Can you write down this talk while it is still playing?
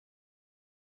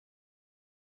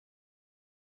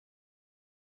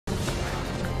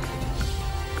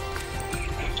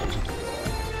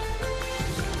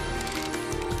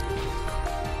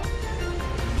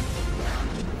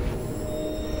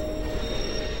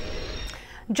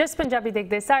Just Punjabi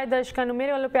देखते सारे दर्शकों को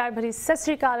मेरे वालों प्यार भरी सत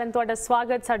श्री अकाल एंड तुहाडा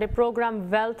स्वागत साडे प्रोग्राम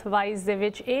वैल्थ वाइज दे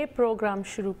विच ये प्रोग्राम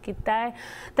शुरू किया है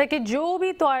ताकि जो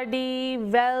भी तुहाडी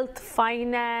wealth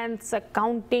finance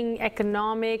accounting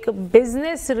economic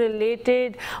business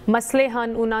related मसले हैं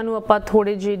उन्होंने आपां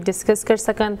थोड़े जी डिस्कस कर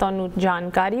सकन, तुहानूं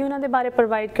जानकारी उन्हां दे बारे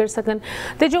प्रोवाइड कर सकन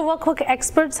ते जो वख-वख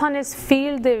एक्सपर्ट्स हैं इस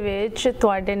फील्ड दे विच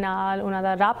तुहाडे नाल उन्हां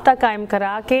दा राबता कायम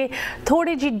करा के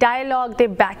थोड़ी जी डायलॉग ते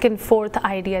back and fourth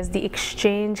ideas the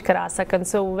exchange करा सकन।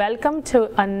 So welcome to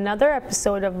another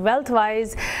episode of wealth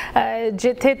wise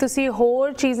जिथे तुसी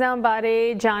होर चीज़ां बारे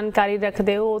जानकारी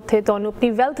रखते हो उत्थे तुहानूं अपनी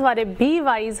वेल्थ बारे भी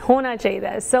वाइज होना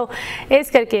चाहिए। सो इस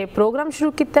करके प्रोग्राम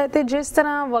शुरू किया ते जिस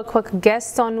तरह वख-वख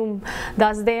गैस्ट तुहानूं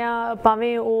दसदे आ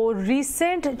भावें वो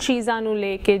रीसेंट चीज़ां नूं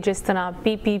लेके जिस तरह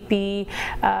PPP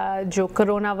जो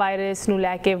करोना वायरस नूं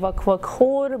लैके वख-वख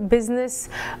होर बिजनेस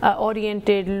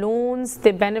ओरिएंटेड लोन्स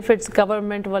ते बेनिफिट्स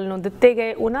गवर्नमेंट वालों दिते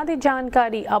गए उन्हां दी जानकारी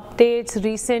अपडेट्स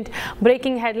रीसेंट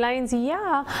ब्रेकिंग हेडलाइंस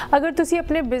या अगर तुसी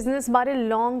अपने बिजनेस बारे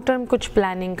लॉन्ग टर्म कुछ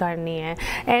प्लानिंग करनी है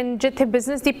एंड जिथे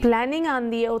बिजनेस की प्लानिंग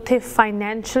आती है उत्थे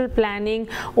फाइनैंशियल प्लानिंग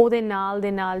उहदे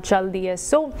नाल चलती है।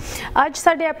 सो अज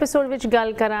साडे एपिसोड विच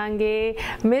गल करांगे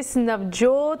मिस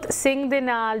नवजोत सिंह दे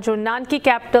नाल जो नानकी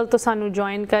कैपिटल तो सानू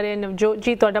ज्वाइन करे। नवजोत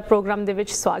जी तुहाडा प्रोग्राम दे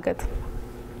विच स्वागत।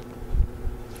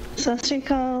 सत श्री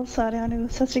अकाल सारिਆਂ ਨੂੰ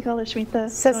सत श्री अकाल अश्मिता।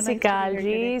 सत श्री अकाल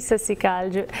जी, सत श्री अकाल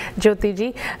ज्योति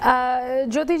जी।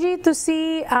 ज्योति जी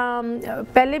तुसी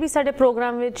पहले भी साडे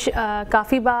प्रोग्राम विच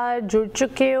काफ़ी बार जुड़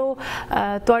चुके हो।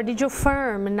 तुहाडी जो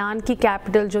फर्म नानकी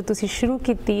कैपिटल जो तुसी शुरू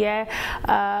की है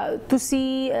तुसी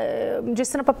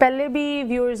जिस तरह पहले भी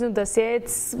व्यूअर्स नूं दस्सिया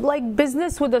it's like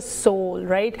business with a soul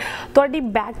right. तुहाडी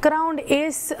बैकग्राउंड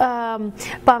इस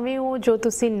भावें वो जो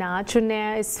तुसी ना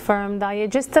चुनिया इस फर्म दा या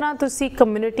जिस तरह तुसी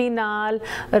कम्युनिटी नाल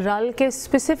रल के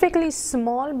स्पेसिफिकली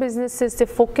स्मॉल बिजनेसिस से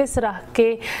फोकस रख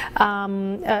के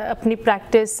अपनी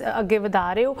प्रैक्टिस अगे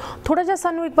वधा रहे हो, थोड़ा जा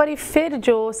सानू एक बारी फिर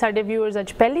जो साडे व्यूअर्स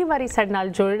अज पहली बारी साडे नाल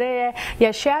जुड़ रहे हैं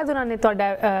या शायद उन्होंने तुहाडा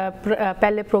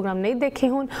पहले प्रोग्राम नहीं देखे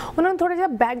होण उन्होंने थोड़ा जा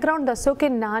बैकग्राउंड दसो कि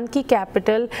नानकी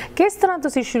कैपिटल किस तरह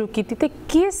तुसी शुरू कीती ते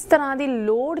किस तरह दी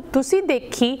लोड़ तुसी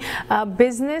देखी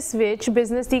business which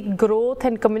business the growth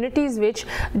and communities विच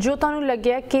जो तुहानू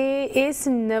लग्या कि इस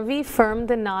नवी फर्म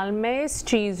दे नाल मैं इस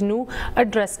चीज़ नू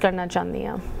एड्रैस करना चाहती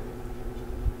हाँ।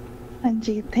 हाँ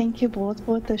जी, थैंक यू बहुत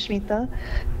बहुत अश्मिता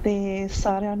ते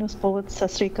सारिਆਂ ਨੂੰ बहुत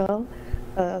सत श्री अकाल।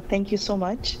 Thank you so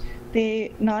much. ते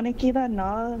नानकी दा ना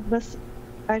बस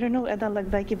आई डोंट नो ऐसा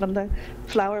लगता है कि बंदा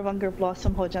फ्लावर वांगर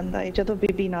ब्लॉसम हो जाता है जो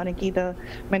बीबी नानकी दा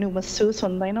मैनू महसूस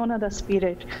होंदा है ना उन्हां दा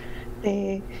स्पिरिट। ते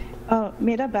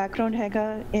मेरा बैकग्राउंड हैगा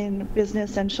in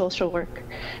business and social work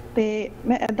ते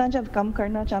मैं ऐदा जब काम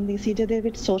करना चाहती सी जिहदे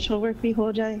विच सोशल वर्क भी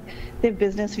हो जाए ते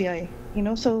बिजनेस भी आए यू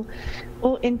नो। सो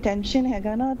वो इंटेंशन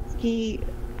हैगा ना कि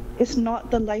it's not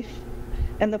the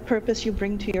life and the purpose you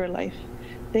bring to your life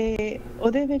ते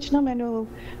उहदे विच ना मैनू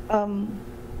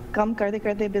काम करते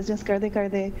करते बिजनेस करते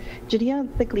करते जिहड़ियां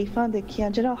तकलीफां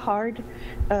देखियां जिहड़ा हार्ड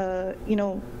यू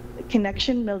नो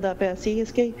कनैक्शन मिलता पाया सी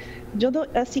इसके जो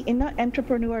असी इन्ना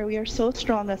entrepreneur we are so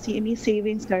strong असी इन्नी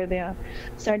सेविंग्स करते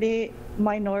हैं साडे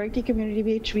minority community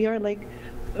which we are like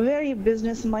very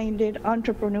business minded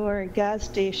entrepreneur gas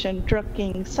station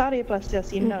trucking सारे पासे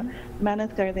असी इन्ना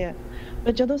मेहनत करते हैं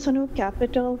पर जो सानू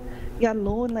कैपिटल या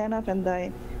लोन लेना पैंदा है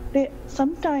ते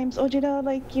समटाइम्स वो जिहड़ा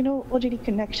लाइक यू नो वो जिहड़ी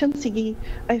कनैक्शन सीगी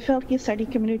आई फेल्ट कि साडी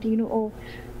कम्यूनिटी नू ओ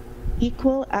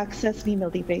equal access नहीं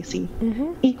मिलती पई सी।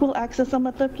 equal access का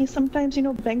मतलब कि sometimes you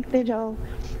know बैंक पे जाओ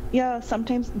या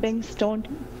sometimes banks don't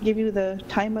give you the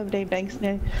time of day banks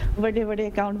ने बड़े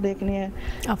अकाउंट देखने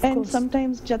हैं and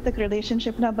sometimes जब तक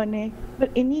relationship ना बने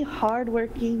but इन्नी hard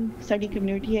working साडी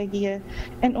community हैगी है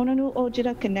and उन्होंने वो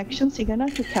जिहड़ा connection सीगा ना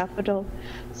to capital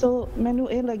so मैनू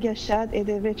ये लग्या शायद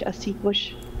इहदे विच असी कुछ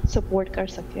सपोर्ट कर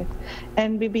सके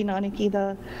and बीबी नानकी दा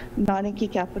नानकी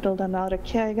कैपिटल दा नाम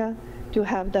रखिया हैगा to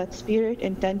have that spirit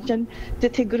intention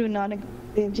जिथे गुरु नानक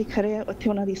देव जी खड़े हैं उत्थे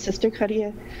उन्हां दी सिस्टर खड़ी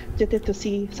है जिथे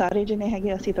तुसी सारे जने हैगे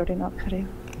असी तुहाडे नाल खड़े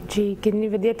जी। कितनी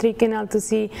वधिया तरीके नाल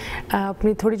तुसी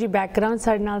अपनी थोड़ी जी बैकग्राउंड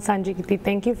साडे नाल सांझी कीती,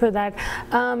 thank you for that.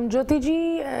 Jyoti ji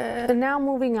now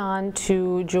moving on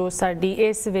to जो साडी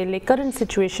इस वेले करंट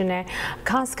सिचुएशन है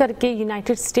खास करके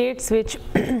यूनाइटेड स्टेट्स विच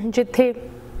जिथे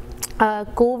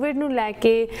कोविड ਨੂੰ ਲੈ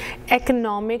ਕੇ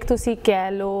ਇਕਨੋਮਿਕ ਤੁਸੀਂ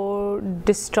ਕਹਿ ਲਓ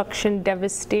ਡਿਸਟਰਕਸ਼ਨ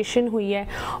ਡੈਵਸਟੇਸ਼ਨ ਹੋਈ ਹੈ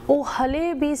ਉਹ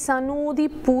ਹਲੇ ਵੀ ਸਾਨੂੰ ਉਹਦੀ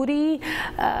ਪੂਰੀ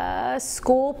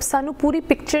ਸਕੋਪ ਸਾਨੂੰ ਪੂਰੀ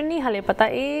ਪਿਕਚਰ ਨਹੀਂ ਹਲੇ ਪਤਾ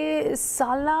ਇਹ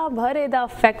ਸਾਲਾਂ ਭਰ ਇਹਦਾ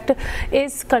ਇਫੈਕਟ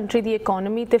ਇਸ ਕੰਟਰੀ ਦੀ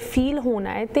ਇਕਨੋਮੀ ਤੇ ਫੀਲ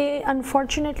ਹੋਣਾ ਹੈ ਤੇ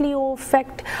ਅਨਫੋਰਚੂਨੇਟਲੀ ਉਹ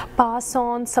ਇਫੈਕਟ ਪਾਸ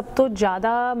ਔਨ ਸਭ ਤੋਂ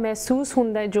ਜ਼ਿਆਦਾ ਮਹਿਸੂਸ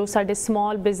ਹੁੰਦਾ ਹੈ ਜੋ ਸਾਡੇ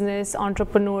ਸਮਾਲ ਬਿਜ਼ਨਸ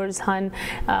ਐਂਟਰਪ੍ਰੈਨਿਓਰਸ ਹਨ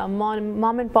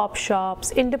ਮਮ and pop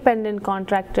shops independent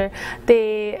contractor ਤੇ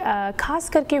खास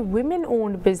करके women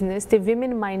owned business ਤੇ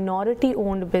women minority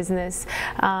owned business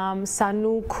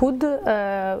ਸਾਨੂੰ ਖੁਦ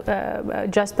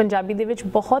ਜਸ ਪੰਜਾਬੀ ਦੇ ਵਿੱਚ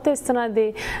ਬਹੁਤ ਇਸ ਤਰ੍ਹਾਂ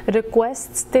ਦੇ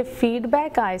ਰਿਕੁਐਸਟਸ ਤੇ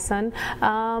ਫੀਡਬੈਕ ਆਏ ਸਨ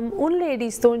ਉਨ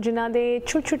ਲੇਡੀਜ਼ ਤੋਂ ਜਿਨ੍ਹਾਂ ਦੇ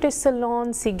ਛੋਟੇ ਛੋਟੇ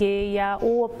ਸੈਲੂਨ ਸੀਗੇ ਜਾਂ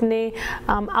ਉਹ ਆਪਣੇ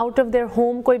ਆਊਟ ਆਫ देयर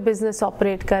ਹੋਮ ਕੋਈ ਬਿਜ਼ਨਸ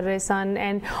ਆਪਰੇਟ ਕਰ ਰਹੇ ਸਨ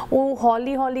ਐਂਡ ਉਹ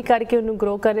ਹੌਲੀ ਹੌਲੀ ਕਰਕੇ ਉਹਨੂੰ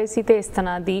ਗਰੋ ਕਰ ਰਹੇ ਸੀ ਤੇ ਇਸ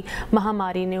ਤਰ੍ਹਾਂ ਦੀ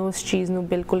ਮਹਾਮਾਰੀ ਨੇ ਉਸ ਚੀਜ਼ ਨੂੰ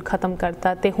ਬਿਲਕੁਲ ਖਤਮ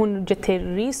ਕਰਤਾ ਤੇ ਹੁਣ ਜਿੱਥੇ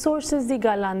ਰਿਸੋਰਸਿਸ ਦੀ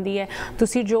ਗੱਲ ਆਉਂਦੀ ਹੈ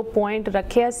ਤੁਸੀਂ ਜੋ ਪੁਆਇੰਟ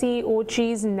ਰੱਖਿਆ ਸੀ ਉਹ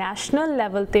ਚੀਜ਼ ਨੈਸ਼ਨਲ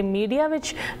ਲੈਵਲ ਤੇ ਮੀਡੀਆ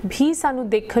ਵਿੱਚ ਵੀ ਸਾਨੂੰ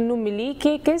ਦੇਖਣ ਨੂੰ ਮਿਲੀ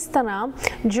ਕਿ ਕਿਸ ਤਰ੍ਹਾਂ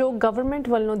ਜੋ ਗਵਰਨਮੈਂਟ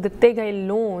ਵੱਲੋਂ ਦਿੱਤੇ ਗਏ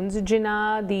ਲੋਨਸ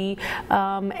ਜਿਨ੍ਹਾਂ ਦੀ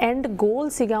ਐਂਡ ਗੋਲ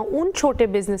ਸੀਗਾ ਉਨ ਛੋਟੇ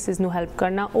ਬਿਜ਼ਨੈਸਿਸ ਨੂੰ ਹੈਲਪ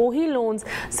ਕਰਨਾ ਉਹੀ ਲੋਨਸ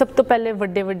ਸਭ ਤੋਂ ਪਹਿਲੇ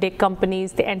ਵੱਡੇ ਵੱਡੇ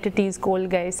ਕੰਪਨੀਜ਼ ਤੇ ਐਂਟੀਟੀਜ਼ ਕੋਲ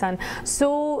ਗਏ ਸਨ ਸੋ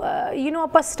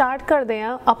ਆਪਾਂ ਸਟਾਰਟ ਕਰਦੇ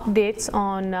ਹਾਂ ਅਪਡੇਟਸ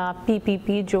ਔਨ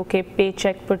PPP ਜੋ ਕਿ ਪੇ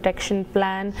ਚੈੱਕ ਪ੍ਰੋਟੈਕਸ਼ਨ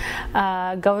ਪਲਾਨ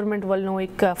ਗਵਰਨਮੈਂਟ ਵੱਲੋਂ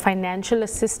ਇੱਕ ਫਾਈਨੈਂਸ਼ੀਅਲ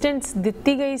ਅਸਿਸਟੈਂਸ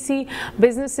ਦਿੱਤੀ ਗਈ ਸੀ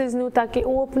ਬਿਜ਼ਨੈਸਿਸ ਨੂੰ ਤਾਂ ਕਿ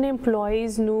ਉਹ ਆਪਣੇ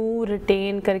EMPLOYEES ਨੂੰ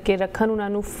ਰਿਟੇਨ ਕਰਕੇ ਰੱਖਣ ਉਹਨਾਂ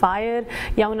ਨੂੰ ਫਾਇਰ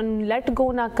ਜਾਂ ਉਹਨਾਂ ਨੂੰ ਲੈਟ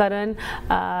ਗੋ ਨਾ ਕਰਨ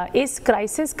ਇਸ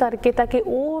ਕ੍ਰਾਈਸਿਸ ਕਰਕੇ ਤਾਂ ਕਿ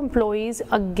ਉਹ EMPLOYEES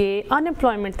ਅੱਗੇ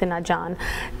ਅਨਐਮਪਲੋਇਮੈਂਟ ਤੇ ਨਾ ਜਾਣ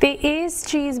ਤੇ ਇਸ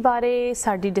ਚੀਜ਼ ਬਾਰੇ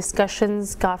ਸਾਡੀ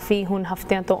ਡਿਸਕਸ਼ਨਸ ਕਾਫੀ ਹੁਣ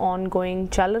ਹਫ਼ਤਿਆਂ ਤੋਂ ਔਨਗੋਇੰਗ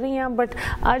ਚੱਲ ਰਹੀਆਂ ਬਟ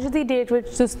ਅੱਜ ਦੀ ਡੇਟ ਵਿੱਚ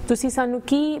ਤੁਸੀਂ ਸਾਨੂੰ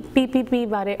ਕੀ PPP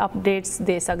ਬਾਰੇ ਅਪਡੇਟਸ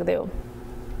ਦੇ ਸਕਦੇ ਹੋ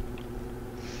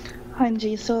हाँ जी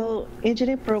सो ये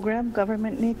ਜਿਹੜੇ ਪ੍ਰੋਗਰਾਮ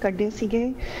ਗਵਰਨਮੈਂਟ ਨੇ ਕੱਢੇ ਸੀਗੇ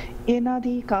ਇਹਨਾਂ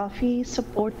ਦੀ ਕਾਫੀ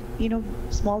ਸਪੋਰਟ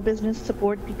ਸਮਾਲ ਬਿਜ਼ਨਸ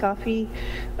ਸਪੋਰਟ ਦੀ ਕਾਫੀ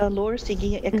ਲੋਅਰ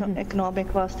ਸੀਗੀ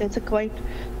ਇਕਨੋਮਿਕ ਵਾਸਤੇ it's a quite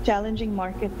challenging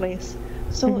market place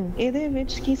ਸੋ ਇਹਦੇ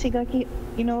ਵਿੱਚ ਕੀ ਸੀਗਾ ਕਿ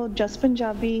ਜਸ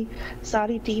ਪੰਜਾਬੀ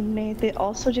ਸਾਰੀ ਟੀਮ ਨੇ ਤੇ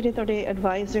ਆਲਸੋ ਜਿਹੜੇ ਤੁਹਾਡੇ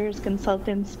ਐਡਵਾਈਜ਼ਰਸ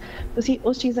ਕੰਸਲਟੈਂਟਸ ਤੁਸੀਂ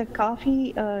ਉਸ ਚੀਜ਼ ਦਾ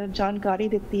ਕਾਫੀ ਜਾਣਕਾਰੀ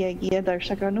ਦਿੱਤੀ ਹੈਗੀ ਹੈ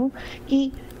ਦਰਸ਼ਕਾਂ ਨੂੰ ਕਿ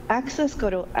access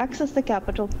karo access the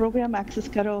capital program access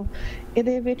karo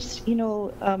ਇਹਦੇ ਵਿੱਚ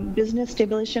business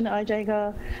stabilization ਆ ਜਾਏਗਾ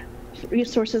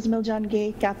resources ਮਿਲ ਜਾਣਗੇ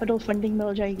capital funding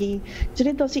ਮਿਲ ਜਾਏਗੀ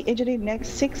ਜਿਹੜੇ ਤੁਸੀਂ ਇਹ ਜਿਹੜੇ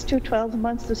next 6 to 12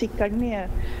 months ਤੁਸੀਂ ਕਰਨੇ ਆ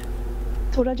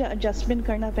ਥੋੜਾ ਜਿਹਾ ਐਡਜਸਟਮੈਂਟ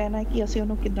ਕਰਨਾ ਪੈਣਾ ਕਿ ਅਸੀਂ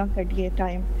ਉਹਨੂੰ ਕਿੱਦਾਂ ਕੱਢੀਏ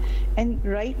ਟਾਈਮ ਐਂਡ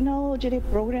ਰਾਈਟ ਨਾਓ ਜਿਹੜੇ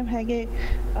ਪ੍ਰੋਗਰਾਮ ਹੈਗੇ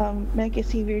ਮੈਂ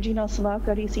ਕਿਸੇ ਵੀਰ ਜੀ ਨਾਲ ਸਲਾਹ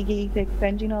ਕਰੀ ਸੀਗੀ ਤੇ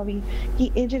ਭੈਣ ਜੀ ਨਾਲ ਵੀ ਕਿ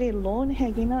ਇਹ ਜਿਹੜੇ ਲੋਨ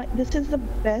ਹੈਗੇ ਨਾ this is the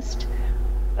best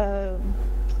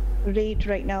rate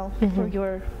right now for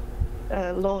your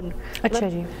loan अच्छा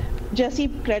जी जैसी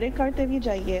credit card ਤੇ ਵੀ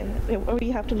ਜਾਈਏ or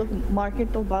you have to look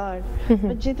market ਤੋਂ ਬਾਹਰ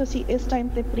but ਜੇ ਤੁਸੀਂ ਇਸ ਟਾਈਮ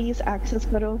ਤੇ please access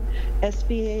ਕਰੋ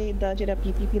SBA ਦਾ ਜਿਹੜਾ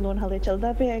PPP ਲੋਨ ਹਲੇ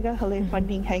ਚੱਲਦਾ ਪਿਆ ਹੈਗਾ ਹਲੇ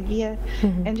ਫੰਡਿੰਗ ਹੈਗੀ ਹੈ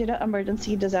and ਜਿਹੜਾ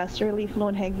emergency disaster relief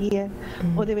ਲੋਨ ਹੈਗੀ ਹੈ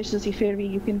ਉਹਦੇ ਵਿੱਚ ਤੁਸੀਂ ਫਿਰ ਵੀ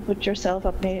you can put yourself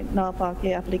ਆਪਣੇ ਨਾਂ ਪਾ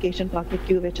ਕੇ application ਪਾ ਕੇ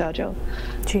queue ਵਿੱਚ ਆ ਜਾਓ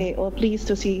ਤੇ ਉਹ please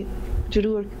ਤੁਸੀਂ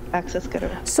ਜ਼ਰੂਰ ਐਕਸੈਸ ਕਰੋ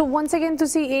ਸੋ ਵਾਂਸ ਅਗੇਨ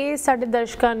ਤੁਸੀਂ ਇਹ ਸਾਡੇ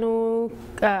ਦਰਸ਼ਕਾਂ ਨੂੰ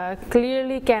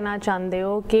ਕਲੀਅਰਲੀ ਕਹਿਣਾ ਚਾਹੁੰਦੇ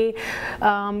ਹੋ ਕਿ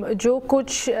ਜੋ ਕੁਝ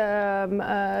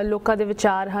ਲੋਕਾਂ ਦੇ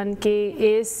ਵਿਚਾਰ ਹਨ ਕਿ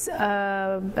ਇਸ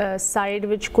ਸਾਈਡ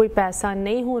ਵਿੱਚ ਕੋਈ ਪੈਸਾ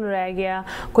ਨਹੀਂ ਹੁਣ ਰਹਿ ਗਿਆ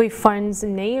ਕੋਈ ਫੰਡਸ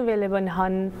ਨਹੀਂ ਅਵੇਲੇਬਲ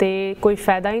ਹਨ ਤੇ ਕੋਈ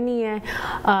ਫਾਇਦਾ ਹੀ ਨਹੀਂ ਹੈ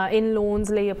ਇਨ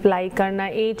ਲੋਨਸ ਲਈ ਅਪਲਾਈ ਕਰਨਾ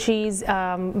ਇਹ ਚੀਜ਼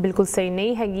ਬਿਲਕੁਲ ਸਹੀ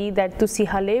ਨਹੀਂ ਹੈਗੀ ਦੈਟ ਤੁਸੀਂ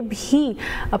ਹਲੇ ਵੀ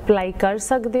ਅਪਲਾਈ ਕਰ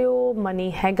ਸਕਦੇ ਹੋ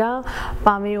ਮਨੀ ਹੈਗਾ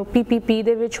ਭਾਵੇਂ ਉਹ PPP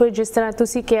ਦੇ ਵਿੱਚ ਹੋਏ ਜਿਸ ਤਰ੍ਹਾਂ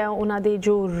ਤੁਸੀਂ ਕਿਹਾ ਉਹਨਾਂ ਦੇ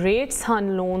ਜੋ ਰੇਟਸ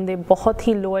ਹਨ ਲੋਨ ਦੇ ਬਹੁਤ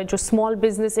ਹੀ ਲੋ ਹੈ ਜੋ ਸਮਾਲ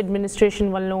ਬਿਜ਼ਨਸ ਐਡਮਿਨਿਸਟ੍ਰੇਸ਼ਨ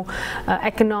ਵੱਲੋਂ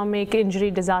economic injury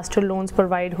disaster loans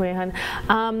provide ਹੋਏ ਹਨ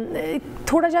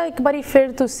ਥੋੜਾ ਜਿਹਾ ਇੱਕ ਵਾਰੀ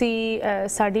ਫਿਰ ਤੁਸੀਂ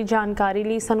ਸਾਡੀ ਜਾਣਕਾਰੀ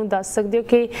ਲਈ ਸਾਨੂੰ ਦੱਸ ਸਕਦੇ ਹੋ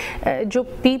ਕਿ ਜੋ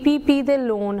PPP ਦੇ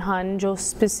ਲੋਨ ਹਨ ਜੋ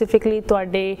ਸਪੈਸੀਫਿਕਲੀ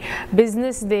ਤੁਹਾਡੇ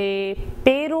ਬਿਜ਼ਨਸ ਦੇ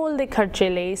ਪੇਰੋਲ ਦੇ ਖਰਚੇ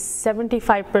ਲਈ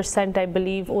 75% ਆਈ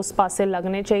ਬਲੀਵ ਉਸ ਪਾਸੇ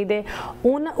ਲੱਗਣੇ ਚਾਹੀਦੇ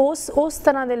ਉਸ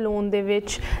ਤਰ੍ਹਾਂ ਦੇ ਲੋਨ ਦੇ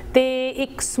ਵਿੱਚ ਤੇ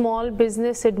ਇੱਕ ਸਮਾਲ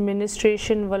ਬਿਜ਼ਨਸ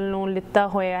ਐਡਮਿਨਿਸਟ੍ਰੇਸ਼ਨ ਵੱਲੋਂ ਲਿੱਤਾ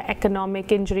ਹੋਇਆ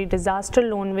ਇਕਨੋਮਿਕ ਇੰਜਰੀ ਡਿਜ਼ਾਸਟਰ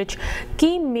ਲੋਨ ਵਿੱਚ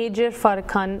ਕੀ ਮੇਜਰ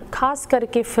ਫਰਕ ਹਨ ਖਾਸ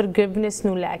ਕਰਕੇ ਫੋਰਗਿਵਨੈਸ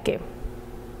ਨੂੰ ਲੈ ਕੇ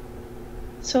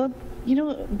ਸੋ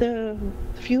the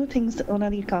few things ਉਹਨਾਂ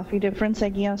ਦੀ ਕਾਫੀ ਡਿਫਰੈਂਸ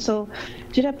ਹੈਗੀਆਂ ਸੋ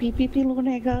ਜਿਹੜਾ PPP ਲੋਨ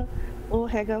ਹੈਗਾ ਉਹ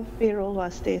ਹੈਗਾ ਪੇਰੋਲ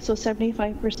ਵਾਸਤੇ ਸੋ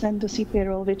 75% ਤੁਸੀਂ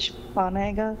ਪੇਰੋਲ ਵਿੱਚ ਪਾਣਾ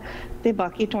ਹੈਗਾ ਤੇ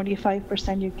ਬਾਕੀ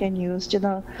 25% you can use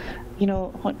ਜਿੱਦਾਂ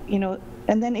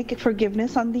and then ਇੱਕ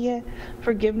forgiveness ਆਉਂਦੀ ਹੈ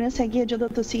forgiveness ਹੈਗੀ ਹੈ ਜਦੋਂ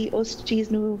ਤੁਸੀਂ ਉਸ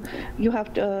ਚੀਜ਼ ਨੂੰ you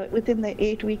have to within the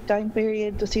 8-week time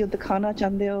period ਤੁਸੀਂ ਉਹ ਦਿਖਾਣਾ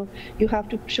ਚਾਹੁੰਦੇ ਹੋ you have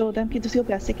to show them ਕਿ ਤੁਸੀਂ ਉਹ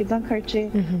ਪੈਸੇ ਕਿੱਦਾਂ ਖਰਚੇ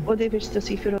ਉਹਦੇ ਵਿੱਚ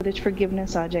ਤੁਸੀਂ ਫਿਰ ਉਹਦੇ 'ਚ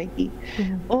forgiveness ਆ ਜਾਏਗੀ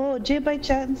ਉਹ ਜੇ by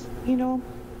chance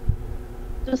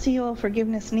ਤੁਸੀਂ ਉਹ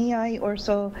forgiveness ਨਹੀਂ ਆਈ or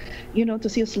so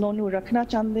ਤੁਸੀਂ ਉਸ ਲੋਨ ਨੂੰ ਰੱਖਣਾ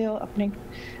ਚਾਹੁੰਦੇ ਹੋ ਆਪਣੇ,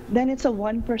 then it's a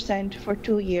 1% for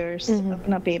 2 years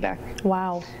ਆਪਣਾ payback.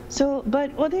 Wow. So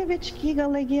but ਉਹਦੇ ਵਿੱਚ ਕੀ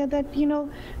ਗੱਲ ਹੈਗੀ ਹੈ that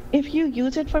if you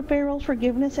use it for payroll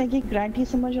forgiveness ਹੈਗੀ, guarantee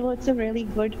ਸਮਝ ਲਓ, it's a really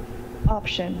good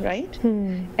option, right?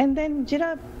 And then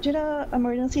ਜਿਹੜਾ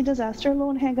emergency disaster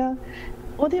loan ਹੈਗਾ,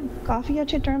 ਉਹਦੇ ਕਾਫੀ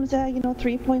ਅੱਛੇ terms ਹੈ,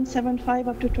 3.75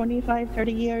 up to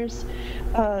 25-30 years,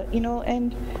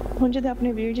 and ਹੁਣ ਜਿਹਦੇ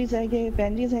ਆਪਣੇ ਵੀਰ ਜੀ ਹੈਗੇ,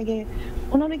 ਭੈਣ ਜੀ ਹੈਗੇ,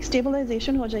 ਉਹਨਾਂ ਨੂੰ ਇੱਕ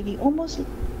stabilization ਹੋ ਜਾਏਗੀ almost,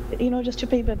 just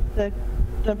to pay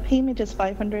the payment is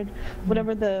 500,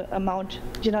 whatever the amount,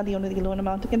 ਜਿਹਨਾਂ ਦੀ ਉਹਨਾਂ ਦੀ loan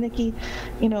amount, ਕਹਿੰਦੇ ਕਿ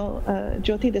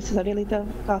ਜੋਤੀ this is a really ਤਾਂ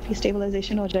ਕਾਫੀ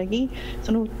stabilization ਹੋ ਜਾਏਗੀ,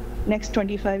 ਸਾਨੂੰ next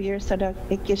 25 years ਸਾਡਾ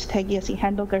ਇੱਕ ਕਿਸ਼ਤ ਹੈਗੀ, ਅਸੀਂ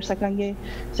handle ਕਰ ਸਕਾਂਗੇ,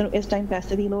 ਸਾਨੂੰ ਇਸ ਟਾਈਮ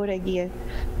ਪੈਸੇ ਦੀ ਲੋੜ ਹੈਗੀ ਹੈ,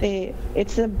 ਤੇ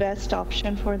it's the best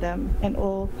option for them. And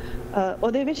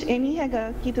ਉਹਦੇ ਵਿੱਚ ਇਹ ਨਹੀਂ ਹੈਗਾ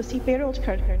ਕਿ ਤੁਸੀਂ payroll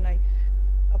ਖਰਚ ਕਰਨਾ ਹੈ,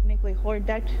 ਆਪਣੇ ਕੋਈ ਹੋਰ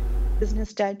debt,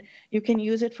 business debt, you can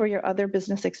use it for your other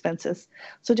business expenses.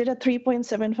 So ਜਿਹੜਾ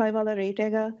 3.75 ਵਾਲਾ rate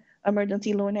ਹੈਗਾ,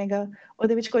 emergency loan ਹੈਗਾ,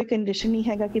 ਉਹਦੇ ਵਿੱਚ ਕੋਈ condition ਨਹੀਂ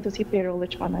ਹੈਗਾ ਕਿ ਤੁਸੀਂ payroll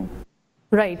ਵਿੱਚ ਪਾਣਾ ਹੈ.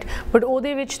 ਰਾਈਟ, ਬਟ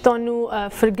ਉਹਦੇ ਵਿੱਚ ਤੁਹਾਨੂੰ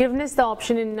ਫਰਗਿਵਨੈਸ ਦਾ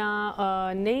ਆਪਸ਼ਨ ਇੰਨਾ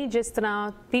ਨਹੀਂ, ਜਿਸ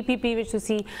ਤਰ੍ਹਾਂ PPP ਵਿੱਚ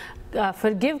ਤੁਸੀਂ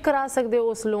ਫਰਗਿਵ ਕਰਾ ਸਕਦੇ ਹੋ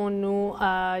ਉਸ ਲੋਨ ਨੂੰ।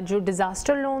 ਜੋ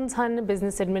ਡਿਜ਼ਾਸਟਰ ਲੋਨਸ ਹਨ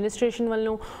ਬਿਜ਼ਨਸ ਐਡਮਿਨਿਸਟ੍ਰੇਸ਼ਨ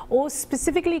ਵੱਲੋਂ, ਉਹ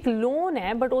ਸਪੈਸੀਫਿਕਲੀ ਇੱਕ ਲੋਨ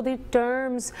ਹੈ, ਬਟ ਉਹਦੀ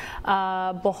ਟਰਮਸ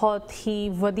ਬਹੁਤ ਹੀ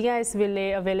ਵਧੀਆ ਇਸ ਵੇਲੇ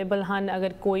ਅਵੇਲੇਬਲ ਹਨ।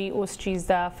 ਅਗਰ ਕੋਈ ਉਸ ਚੀਜ਼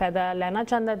ਦਾ ਫਾਇਦਾ ਲੈਣਾ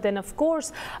ਚਾਹੁੰਦਾ, ਦੈਨ ਆਫ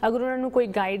ਕੋਰਸ ਅਗਰ ਉਹਨਾਂ ਨੂੰ ਕੋਈ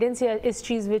ਗਾਈਡੈਂਸ ਜਾਂ ਇਸ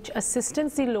ਚੀਜ਼ ਵਿੱਚ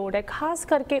ਅਸਿਸਟੈਂਸ ਦੀ ਲੋੜ ਹੈ, ਖਾਸ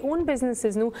ਕਰਕੇ ਉਨ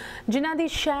ਬਿਜ਼ਨਸਿਸ ਨੂੰ ਜਿਨ੍ਹਾਂ ਦੀ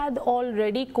ਸ਼ਾਇਦ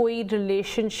ਆਲਰੇਡੀ ਕੋਈ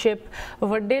ਰਿਲੇਸ਼ਨਸ਼ਿਪ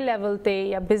ਵੱਡੇ ਲੈਵਲ ਤੇ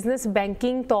ਜਾਂ ਬਿਜ਼ਨਸ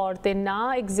ਬੈਂਕਿੰਗ ਤੌਰ ਤੇ ਨਾ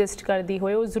ਐਗਜ਼ਿਸਟ ਕਰਦੀ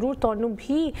ਹੋਏ, ਉਹ ਜ਼ਰੂਰ ਤੁਹਾਨੂੰ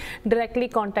ਵੀ ਡਾਇਰੈਕਟਲੀ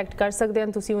ਕੰਟੈਕਟ ਕਰ ਸਕਦੇ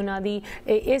ਹਨ। ਤੁਸੀਂ ਉਹਨਾਂ ਦੀ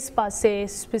ਇਸ ਪਾਸੇ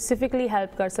ਸਪੈਸੀਫਿਕਲੀ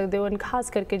ਹੈਲਪ ਕਰ ਸਕਦੇ ਹੋ, ਖਾਸ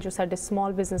ਕਰਕੇ ਜੋ ਸਾਡੇ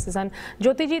ਸਮਾਲ ਬਿਜ਼ਨਸਿਸ ਹਨ।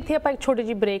 ਜੋਤੀ ਜੀ, ਇੱਥੇ ਆਪਾਂ ਇੱਕ ਛੋਟੀ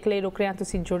ਜਿਹੀ ਬ੍ਰੇਕ ਲਈ ਰੁਕ ਰਹੇ ਹਾਂ,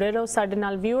 ਤੁਸੀਂ ਜੁੜੇ ਰਹੋ ਸਾਡੇ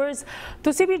ਨਾਲ। ਵਿਊਅਰਸ,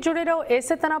 ਤੁਸੀਂ ਵੀ ਜੁੜੇ ਰਹੋ,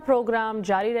 ਇਸੇ ਤਰ੍ਹਾਂ ਪ੍ਰੋਗਰਾਮ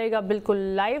ਜਾਰੀ ਰਹੇਗਾ, ਬਿਲਕੁਲ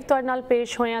ਲਾਈਵ ਤੁਹਾਡੇ ਨਾਲ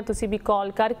ਪੇਸ਼ ਹੋਇਆ। ਤੁਸੀਂ ਵੀ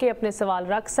ਕਾਲ ਕਰਕੇ ਆਪਣੇ ਸਵਾਲ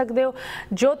ਰੱਖ ਸਕਦੇ ਹੋ।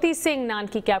 ਜੋਤੀ ਸਿੰਘ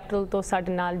ਨਾਨਕੀ ਕੈਪੀਟਲ ਤੋਂ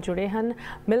ਸਾਡੇ ਨਾਲ ਜੁੜੇ ਹਨ।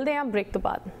 ਮਿਲਦੇ ਹਾਂ ਬ੍ਰੇਕ ਤੋਂ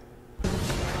ਬਾਅਦ।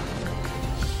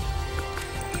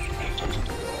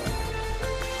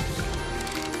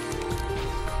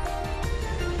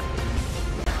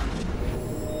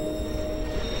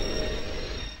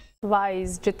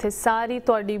 ਵਾਈਜ਼, ਜਿੱਥੇ ਸਾਰੀ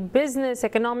ਤੁਹਾਡੀ ਬਿਜ਼ਨਸ,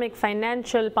 ਇਕਨੋਮਿਕ,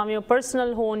 ਫਾਈਨੈਂਸ਼ੀਅਲ, ਭਾਵੇਂ ਉਹ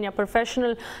ਪਰਸਨਲ ਹੋਣ ਜਾਂ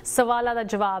ਪ੍ਰੋਫੈਸ਼ਨਲ ਸਵਾਲਾਂ ਦਾ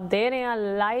ਜਵਾਬ ਦੇ ਰਹੇ ਹਾਂ।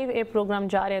 ਲਾਈਵ ਇਹ ਪ੍ਰੋਗਰਾਮ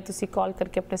ਜਾ ਰਿਹਾ, ਤੁਸੀਂ ਕਾਲ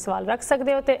ਕਰਕੇ ਆਪਣੇ ਸਵਾਲ ਰੱਖ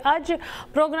ਸਕਦੇ ਹੋ। ਤੇ ਅੱਜ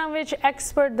ਪ੍ਰੋਗਰਾਮ ਵਿੱਚ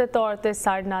ਐਕਸਪਰਟ ਦੇ ਤੌਰ ਤੇ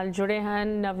ਸਾਡੇ ਨਾਲ ਜੁੜੇ ਹਨ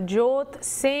Navjot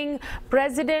Singh,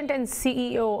 president and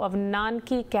CEO of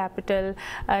Nanaki capital.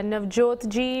 Navjot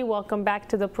ਜੀ, welcome back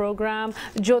to the programme.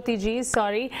 ਜੋਤੀ ਜੀ,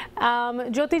 ਸੌਰੀ।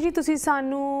 ਜੋਤੀ ਜੀ, ਤੁਸੀਂ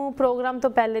ਸਾਨੂੰ ਪ੍ਰੋਗਰਾਮ ਤੋਂ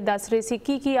ਪਹਿਲੇ ਦੱਸ ਰਹੇ ਸੀ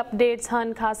ਕੀ ਅਪਡੇਟਸ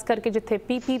ਹਨ, ਖਾਸ ਕਰਕੇ ਜਿੱਥੇ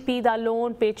PPP ਦਾ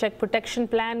loan, paycheque protection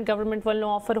plan government ਵੱਲੋਂ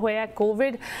ਆਫਰ ਹੋਇਆ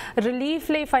ਕੋਵਿਡ ਰਿਲੀਫ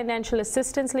ਲਈ, ਫਾਈਨੈਂਸ਼ੀਅਲ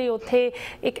ਅਸਿਸਟੈਂਸ ਲਈ, ਉੱਥੇ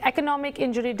ਇੱਕ ਇਕਨੋਮਿਕ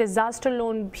ਇੰਜਰੀ ਡਿਜ਼ਾਸਟਰ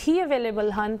ਲੋਨ ਵੀ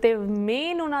ਅਵੇਲੇਬਲ ਹਨ। ਤੇ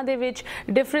ਮੇਨ ਉਹਨਾਂ ਦੇ ਵਿੱਚ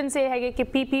ਡਿਫਰੈਂਸ ਇਹ ਹੈਗੇ ਕਿ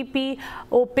PPP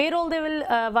ਉਹ ਪੇਰੋਲ ਦੇ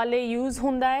ਵਾਲੇ ਯੂਜ਼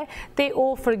ਹੁੰਦਾ ਹੈ ਤੇ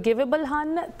ਉਹ ਫਰਗਿਵੇਬਲ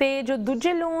ਹਨ, ਤੇ ਜੋ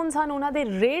ਦੂਜੇ ਲੋਨਸ ਹਨ ਉਹਨਾਂ ਦੇ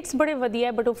ਰੇਟਸ ਬੜੇ ਵਧੀਆ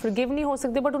ਹੈ, ਬਟ ਉਹ ਫਰਗਿਵ ਨਹੀਂ ਹੋ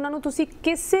ਸਕਦੇ, ਬਟ ਉਹਨਾਂ ਨੂੰ ਤੁਸੀਂ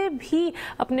ਕਿਸੇ ਵੀ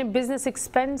ਆਪਣੇ ਬਿਜ਼ਨਸ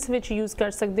ਐਕਸਪੈਂਸ ਵਿੱਚ ਯੂਜ਼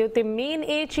ਕਰ ਸਕਦੇ ਹੋ। ਤੇ ਮੇਨ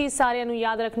ਇਹ ਚੀਜ਼ ਸਾਰਿਆਂ ਨੂੰ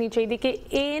ਯਾਦ ਰੱਖਣੀ ਚਾਹੀਦੀ ਕਿ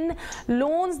ਇਨ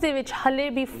ਲੋਨਸ ਦੇ ਵਿੱਚ ਹਲੇ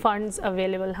ਵੀ ਫੰਡਸ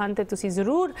ਅਵੇਲੇਬਲ ਹਨ ਤੇ ਤੁਸੀਂ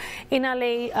ਜ਼ਰੂਰ ਇਹਨਾਂ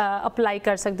ਲਈ ਅਪਲਾਈ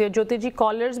ਕਰ ਸਕਦੇ ਹੋ। ਜੋਤੀ ਜੀ,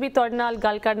 ਕਾਲਰਸ ਵੀ ਤੁਹਾਡੇ ਨਾਲ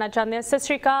ਗੱਲ ਕਰਨਾ ਚਾਹੁੰਦੇ ਆ। ਸਤਿ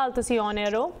ਸ਼੍ਰੀ ਅਕਾਲ, ਤੁਸੀਂ ਔਨ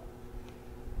에ਅਰ ਹੋ।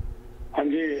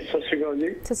 ਹਾਂਜੀ, ਸਤਿ ਸ਼੍ਰੀ ਅਕਾਲ ਜੀ।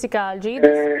 ਸਤਿ ਸ਼੍ਰੀ ਅਕਾਲ ਜੀ।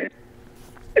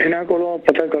 ਇਹਨਾਂ ਕੋਲੋਂ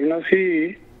ਪਤਾ ਕਰਨਾ ਸੀ,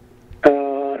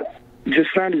 ਜਿਸ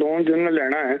ਤਰ੍ਹਾਂ ਲੋਨ ਜਿਹਨਾਂ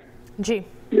ਲੈਣਾ ਹੈ ਜੀ,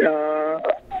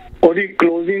 ਉਹਦੀ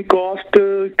ਕਲੋਜ਼ਿੰਗ ਕਾਸਟ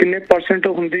ਕਿੰਨੇ %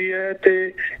 ਹੁੰਦੀ ਹੈ ਤੇ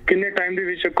ਕਿੰਨੇ ਟਾਈਮ ਦੇ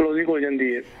ਵਿੱਚ ਕਲੋਜ਼ਿੰਗ ਹੋ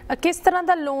ਜਾਂਦੀ ਹੈ? ਕਿਸ ਤਰ੍ਹਾਂ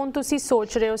ਦਾ ਲੋਨ ਤੁਸੀਂ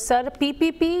ਸੋਚ ਰਹੇ ਹੋ ਸਰ,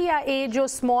 PPP ਜਾਂ ਇਹ ਜੋ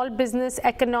small business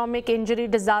economic injury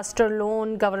disaster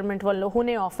loan government ਵੱਲੋਂ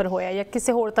ਹੁਣੇ ਆਫਰ ਹੋਇਆ, ਜਾਂ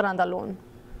ਕਿਸੇ ਹੋਰ ਤਰ੍ਹਾਂ ਦਾ ਲੋਨ?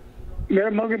 ਮੇਰਾ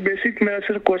ਮਤਲਬ ਬੇਸਿਕ ਮੇਰਾ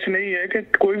ਸਿਰਫ ਕੁਐਸਚਨ ਇਹ ਹੈ ਕਿ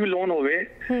ਕੋਈ ਵੀ ਲੋਨ ਹੋਵੇ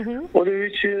ਉਹਦੇ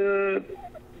ਵਿੱਚ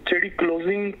ਜਿਹੜੀ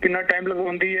ਕਲੋਜ਼ਿੰਗ ਕਿੰਨਾ ਟਾਈਮ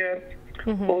ਲਗਾਉਂਦੀ ਹੈ,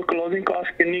 और क्लोजिंग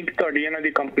कास्ट कितनी ਤੁਹਾਡੀ ਇਹਨਾਂ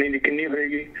ਦੀ ਕੰਪਨੀ ਦੀ ਕਿੰਨੀ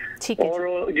ਹੋਏਗੀ,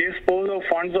 ਔਰ ਜੇ ਸਪੋਜ਼ ਉਹ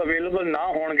ਫੰਡਸ ਅਵੇਲੇਬਲ ਨਾ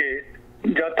ਹੋਣਗੇ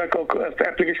ਜਦ ਤੱਕ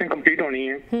ਐਪਲੀਕੇਸ਼ਨ ਕੰਪਲੀਟ ਹੋਣੀ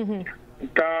ਹੈ,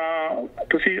 ਤਾਂ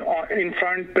ਤੁਸੀਂ ਇਨ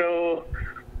ਫਰੰਟ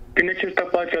ਕਿੰਨੇ ਚਿਰ ਤੱਕ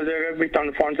ਪਤਾ ਚੱਲ ਜਾਏਗਾ ਵੀ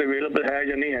ਤੁਹਾਨੂੰ ਫੰਡਸ ਅਵੇਲੇਬਲ ਹੈ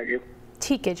ਜਾਂ ਨਹੀਂ ਹੈਗੇ?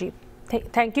 ਠੀਕ ਹੈ ਜੀ,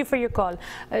 thank you for your call.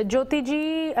 ਜੋਤੀ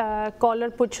ਜੀ, ਕਾਲਰ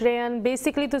ਪੁੱਛ ਰਹੇ ਹਨ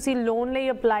ਬੇਸਿਕਲੀ ਤੁਸੀਂ ਲੋਨ ਲਈ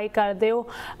ਅਪਲਾਈ ਕਰਦੇ ਹੋ,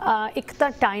 ਇੱਕ ਤਾਂ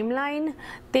ਟਾਈਮਲਾਈਨ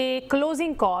ਤੇ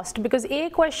ਕਲੋਜ਼ਿੰਗ ਕਾਸਟ, ਬਿਕਾਜ਼ ਇਹ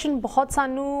ਕੁਐਸਚਨ ਬਹੁਤ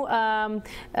ਸਾਨੂੰ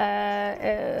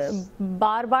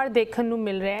ਬਾਰ-ਬਾਰ ਦੇਖਣ ਨੂੰ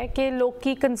ਮਿਲ ਰਿਹਾ ਹੈ ਕਿ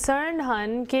ਲੋਕੀ ਕੰਸਰਨ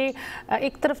ਹਨ ਕਿ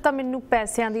ਇੱਕ ਤਰਫ ਤਾਂ ਮੈਨੂੰ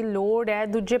ਪੈਸਿਆਂ ਦੀ ਲੋੜ ਹੈ,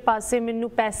 ਦੂਜੇ ਪਾਸੇ ਮੈਨੂੰ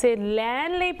ਪੈਸੇ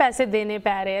ਲੈਣ ਲਈ ਪੈਸੇ ਦੇਣੇ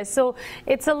ਪੈ ਰਹੇ, so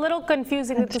it's a little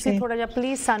confusing. ਤੁਸੀਂ ਥੋੜਾ ਜਿਹਾ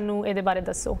ਪਲੀਜ਼ ਸਾਨੂੰ ਇਹਦੇ ਬਾਰੇ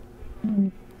ਦੱਸੋ।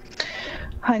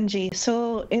 ਹਾਂਜੀ ਸੋ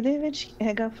ਇਹਦੇ ਵਿੱਚ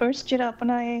ਹੈਗਾ ਫਰਸਟ ਜਿਹੜਾ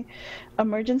ਆਪਣਾ ਇਹ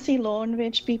ਐਮਰਜੈਂਸੀ ਲੋਨ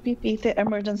ਵਿੱਚ ਪੀਪੀਪੀ ਤੇ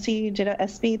ਐਮਰਜੈਂਸੀ ਜਿਹੜਾ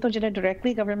ਐਸਪੀ ਤੋਂ ਜਿਹੜਾ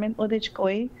ਡਾਇਰੈਕਟਲੀ ਗਵਰਨਮੈਂਟ ਉਹਦੇ ਵਿੱਚ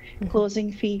ਕੋਈ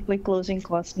ਕਲੋਜ਼ਿੰਗ ਫੀ ਕੋਈ ਕਲੋਜ਼ਿੰਗ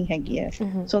ਕਾਸਟ ਨਹੀਂ ਹੈਗੀ ਹੈ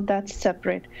ਸੋ ਦੈਟਸ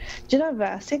ਸੈਪਰੇਟ ਜਿਹੜਾ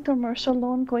ਵੈਸੇ ਕਮਰਸ਼ੀਅਲ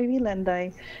ਲੋਨ ਕੋਈ ਵੀ ਲੈਂਦਾ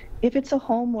ਹੈ if it's a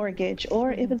home mortgage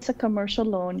or if it's a commercial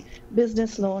loan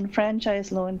business loan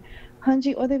franchise loan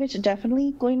ਹਾਂਜੀ ਉਹਦੇ ਵਿੱਚ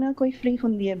ਡੈਫੀਨਿਟਲੀ ਕੋਈ ਨਾ ਕੋਈ ਫ੍ਰੀ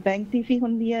ਹੁੰਦੀ ਹੈ ਬੈਂਕ ਦੀ ਫੀ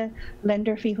ਹੁੰਦੀ ਹੈ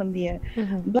ਲੈਂਡਰ ਫੀ ਹੁੰਦੀ ਹੈ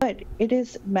ਬਟ ਇਟ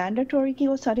ਇਜ਼ ਮੈਂਡੇਟਰੀ ਕਿ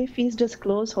ਉਹ ਸਾਰੇ ਫੀਸ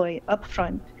ਡਿਸਕਲੋਜ਼ ਹੋਏ ਅਪ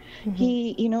ਫਰੰਟ ਕਿ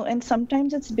you know and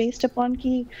sometimes it's based upon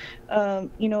ki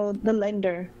you know the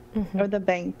lender or the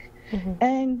bank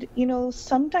and you know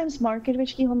sometimes market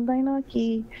ਵਿੱਚ ਕੀ ਹੁੰਦਾ ਹੈ ਨਾ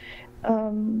ਕਿ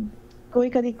ਕੋਈ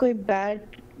ਕਦੀ ਕੋਈ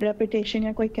bad reputation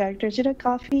ਜਾਂ ਕੋਈ character ਜਿਹੜਾ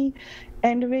ਕਾਫੀ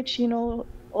end ਵਿੱਚ you know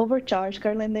overcharge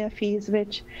ਕਰ ਲੈਂਦੇ ਆ fees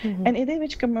ਵਿੱਚ and ਇਹਦੇ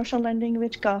ਵਿੱਚ commercial lending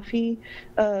ਵਿੱਚ ਕਾਫੀ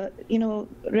you know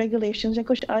regulations ਜਾਂ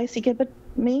ਕੁਛ ਆਏ ਸੀਗੇ but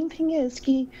main thing is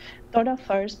ਕਿ ਤੁਹਾਡਾ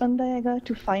ਫਰਜ਼ ਬਣਦਾ ਹੈਗਾ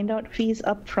to find out fees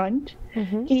up front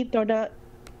ਕਿ ਤੁਹਾਡਾ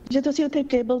ਜੇ ਤੁਸੀਂ ਉੱਥੇ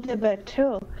ਟੇਬਲ ਤੇ ਬੈਠੇ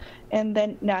ਹੋ and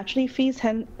then naturally fees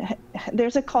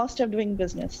there's a cost of doing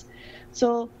business so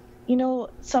you know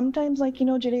sometimes like you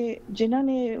know ਜਿਹੜੇ ਜਿਨ੍ਹਾਂ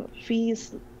ਨੇ fees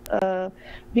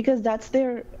because that's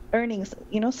their earnings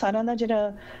you know ਸਾਰਾ ਦਾ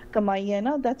ਜਿਹੜਾ ਕਮਾਈ ਹੈ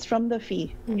ਨਾ that's from the fee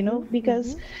you know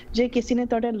because ਜੇ ਕਿਸੇ ਨੇ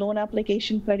ਤੁਹਾਡਾ ਲੋਨ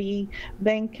ਐਪਲੀਕੇਸ਼ਨ ਭਰੀ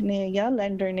ਬੈਂਕ ਨੇ ਜਾਂ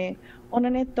ਲੈਂਡਰ ਨੇ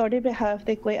ਉਹਨਾਂ ਨੇ ਤੁਹਾਡੇ behalf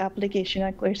ਤੇ ਕੋਈ ਐਪਲੀਕੇਸ਼ਨ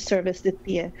ਜਾਂ ਕੋਈ ਸਰਵਿਸ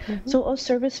ਦਿੱਤੀ ਹੈ so ਉਹ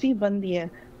ਸਰਵਿਸ ਫੀ ਬਣਦੀ ਹੈ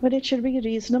but it should be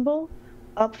reasonable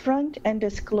upfront and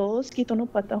disclose ਕਿ ਤੁਹਾਨੂੰ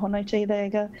ਪਤਾ ਹੋਣਾ ਚਾਹੀਦਾ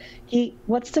ਹੈਗਾ ਕਿ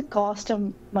what's the cost of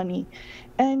money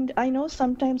and I know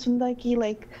sometimes ਹੁੰਦਾ ਕਿ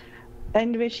like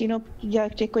and which you know yeah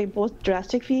take a both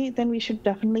drastic fee then we should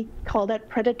definitely call that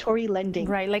predatory lending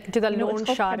right like to the loan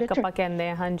shark ਆਪਾਂ ਕਹਿੰਦੇ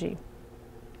ਆ ਹਾਂਜੀ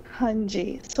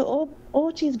ਹਾਂਜੀ so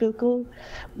ਉਹ ਚੀਜ਼ ਬਿਲਕੁਲ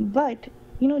but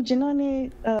you know ਜਿਨ੍ਹਾਂ ਨੇ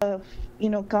you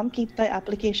know come ਕੀਤਾ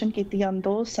application ਕੀਤੀ on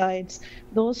those sides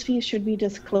those fees should be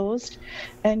disclosed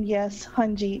and yes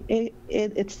ਹਾਂਜੀ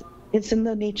it's in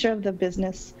the nature of the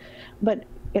business but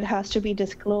it has to be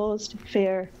disclosed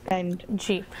fair and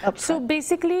so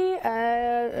basically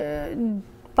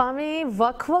ਭਾਵੇਂ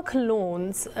ਵੱਖ-ਵੱਖ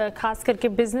loans ਖਾਸ ਕਰਕੇ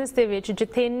business ਦੇ ਵਿੱਚ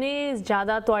ਜਿੱਥੇ ਇੰਨੇ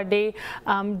ਜ਼ਿਆਦਾ ਤੁਹਾਡੇ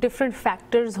ਡਿਫਰੈਂਟ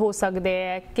ਫੈਕਟਰਸ ਹੋ ਸਕਦੇ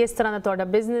ਹੈ ਕਿਸ ਤਰ੍ਹਾਂ ਦਾ ਤੁਹਾਡਾ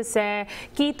ਬਿਜ਼ਨਸ ਹੈ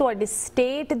ਕੀ ਤੁਹਾਡੇ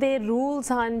ਸਟੇਟ ਦੇ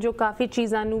ਰੂਲਸ ਹਨ ਜੋ ਕਾਫੀ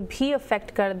ਚੀਜ਼ਾਂ ਨੂੰ ਵੀ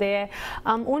ਅਫੈਕਟ ਕਰਦੇ ਹੈ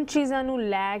ਉਨ ਚੀਜ਼ਾਂ ਨੂੰ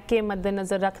ਲੈ ਕੇ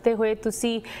ਮੱਦੇਨਜ਼ਰ ਰੱਖਦੇ ਹੋਏ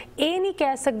ਤੁਸੀਂ ਇਹ ਨਹੀਂ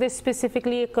ਕਹਿ ਸਕਦੇ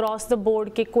ਸਪੈਸੀਫਿਕਲੀ ਅਕ੍ਰੋਸ ਦ ਬੋਰਡ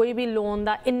ਕਿ ਕੋਈ ਵੀ ਲੋਨ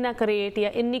ਦਾ ਇੰਨਾ ਰੇਟ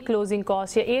ਜਾਂ ਇੰਨੀ ਕਲੋਜ਼ਿੰਗ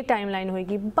ਕਾਸਟ ਜਾਂ ਇਹ ਟਾਈਮਲਾਈਨ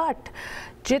ਹੋਏਗੀ ਬਟ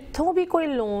ਜਿੱਥੋਂ ਵੀ ਕੋਈ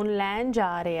ਲੋਨ ਲੈਣ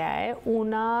ਜਾ ਰਿਹਾ ਹੈ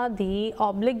ਉਹਨਾਂ ਦੀ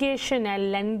ਓਬਲੀਗੇਸ਼ਨ ਹੈ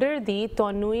ਲੈਂਡਰ ਦੀ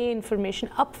ਤੁਹਾਨੂੰ ਇਹ ਇਨਫੋਰਮੇਸ਼ਨ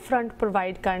ਅਪ ਫਰੰਟ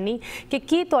ਪ੍ਰੋਵਾਈਡ ਕਰਨੀ ਕਿ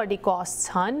ਕੀ ਤੁਹਾਡੀ ਕਾਸਟਸ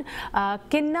ਹਨ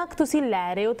ਕਿੰਨਾ ਕੁ ਤੁਸੀਂ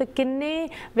ਲੈ ਰਹੇ ਹੋ ਤੇ ਕਿੰਨੇ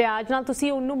ਵਿਆਜ ਨਾਲ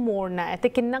ਤੁਸੀਂ ਉਹਨੂੰ ਮੋੜਨਾ ਹੈ ਤੇ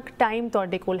ਕਿੰਨਾ ਕੁ ਟਾਈਮ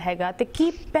ਤੁਹਾਡੇ ਕੋਲ ਹੈਗਾ ਤੇ ਕੀ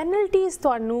ਪੈਨਲਟੀਜ਼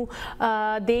ਤੁਹਾਨੂੰ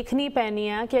ਦੇਖਣੀ ਪੈਣੀ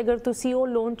ਆ ਕਿ ਅਗਰ ਤੁਸੀਂ ਉਹ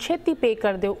ਲੋਨ ਛੇਤੀ ਪੇ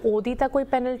ਕਰਦੇ ਹੋ ਉਹਦੀ ਤਾਂ ਕੋਈ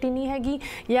ਪੈਨਲਟੀ ਨਹੀਂ ਹੈਗੀ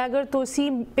ਜਾਂ ਅਗਰ ਤੁਸੀਂ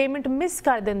ਪੇਮੈਂਟ ਮਿਸ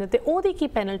ਕਰ ਦਿੰਦੇ ਤੇ ਉਹਦੀ ਕੀ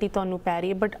ਪੈਨਲਟੀ ਤੁਹਾਨੂੰ ਪੈ ਰਹੀ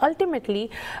ਹੈ ਬਟ ਅਲਟੀਮੇਟਲੀ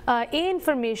ਇਹ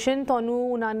ਇਨਫੋਰਮੇਸ਼ਨ ਤੁਹਾਨੂੰ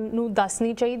ਉਹਨਾਂ ਨੂੰ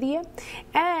ਦੱਸਣੀ ਚਾਹੀਦੀ ਹੈ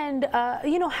and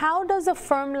you know how does a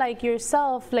firm like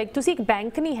yourself like ਤੁਸੀਂ ਇੱਕ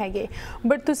ਬੈਂਕ ਨਹੀਂ ਹੈਗੇ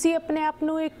ਬਟ ਤੁਸੀਂ ਆਪਣੇ ਆਪ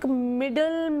ਨੂੰ ਇੱਕ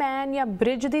ਮਿਡਲ ਮੈਨ ਜਾਂ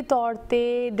ਬ੍ਰਿਜ ਦੇ ਤੌਰ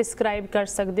ਤੇ ਡਿਸਕ੍ਰਾਈਬ ਕਰ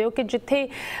ਸਕਦੇ ਹੋ ਕਿ ਜਿੱਥੇ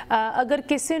ਅਗਰ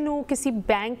ਕਿਸੇ ਨੂੰ ਕਿਸੇ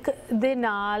ਬੈਂਕ ਦੇ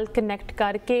ਨਾਲ ਕਨੈਕਟ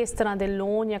ਕਰਕੇ ਇਸ ਤਰ੍ਹਾਂ ਦੇ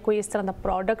ਲੋਨ ਜਾਂ ਕੋਈ ਇਸ ਤਰ੍ਹਾਂ ਦਾ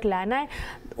ਪ੍ਰੋਡਕਟ ਲੈਣਾ ਹੈ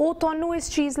ਉਹ ਤੁਹਾਨੂੰ ਇਸ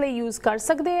ਚੀਜ਼ ਲਈ ਯੂਜ਼ ਕਰ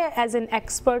ਸਕਦੇ ਹੈ ਐਜ਼ ਐਨ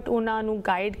ਐਕਸਪਰਟ ਉਹਨਾਂ ਨੂੰ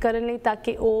ਗਾਈਡ ਕਰਨ ਲਈ ਤਾਂ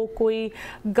ਕਿ ਉਹ ਕੋਈ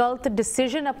ਗਲਤ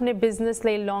ਡਿਸੀਜਨ ਆਪਣੇ ਬਿਜ਼ਨਸ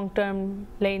ਲਈ ਲੌਂਗ ਟਰਮ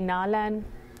ਲਈ ਨਾ ਲੈਣ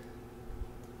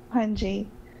ਹਾਂਜੀ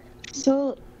ਸੋ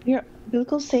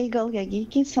ਬਿਲਕੁਲ ਸਹੀ ਗੱਲ ਹੈਗੀ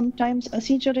ਕਿ ਸਮਟਾਈਮਸ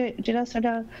ਅਸੀਂ ਜਿਹੜਾ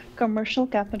ਸਾਡਾ ਕਮਰਸ਼ੀਅਲ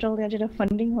ਕੈਪੀਟਲ ਜਾਂ ਜਿਹੜਾ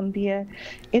ਫੰਡਿੰਗ ਹੁੰਦੀ ਹੈ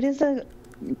ਇਟ ਇਜ਼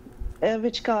ਅ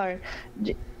ਵਿਚਕਾਰ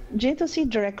ਜੇ ਤੁਸੀਂ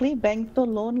ਡਾਇਰੈਕਟਲੀ ਬੈਂਕ ਤੋਂ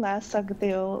ਲੋਨ ਲੈ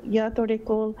ਸਕਦੇ ਹੋ ਜਾਂ ਤੁਹਾਡੇ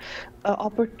ਕੋਲ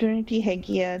ਓਪਰਚੁਨਿਟੀ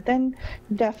ਹੈਗੀ ਹੈ ਦੈਨ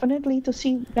ਡੈਫੀਨਿਟਲੀ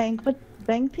ਤੁਸੀਂ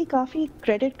ਬੈਂਕ ਦੀ ਕਾਫੀ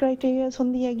ਕ੍ਰੈਡਿਟ ਕ੍ਰਾਈਟੇਰੀਆਸ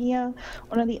ਹੁੰਦੀ ਹੈਗੀਆਂ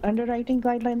ਉਹਨਾਂ ਦੀ ਅੰਡਰਰਾਈਟਿੰਗ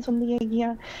ਗਾਈਡਲਾਈਨਸ ਹੁੰਦੀ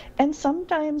ਹੈਗੀਆਂ and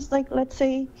sometimes like let's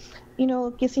say you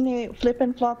know kisi ne flip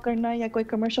and flop karna ya koi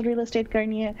commercial real estate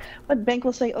karni hai but bank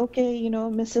will say okay you know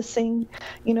Mrs. Singh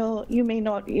you know you may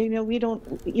not you know we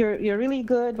don't you're really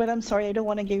good but I'm sorry I don't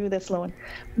want to give you this loan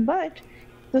but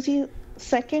ਤੁਸੀਂ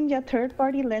second or third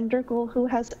party lender who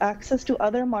has access to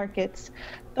other markets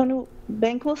ਤੁਹਾਨੂੰ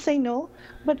bank will say no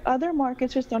but other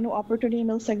markets ਵਿੱਚ ਤੁਹਾਨੂੰ opportunity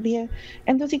ਮਿਲ ਸਕਦੀ ਹੈ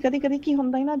and ਤੁਸੀਂ ਕਦੀ ਕੀ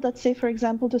ਹੁੰਦਾ ਹੈ ਨਾ let's say for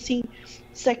example ਤੁਸੀਂ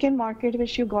second market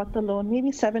which you got the loan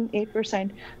maybe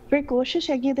 7-8% ਫਿਰ ਕੋਸ਼ਿਸ਼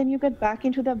ਹੈਗੀ then you get back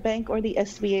into the bank or the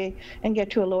SBA and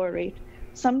get to a lower rate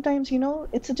sometimes you know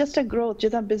it's just a growth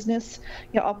ਜਿਹਦਾ business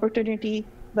ਜਾਂ opportunity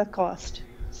the cost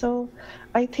so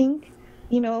I think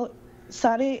you know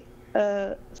ਸਾਰੇ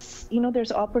you know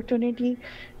there's opportunity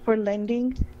for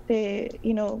lending ਤੇ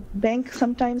bank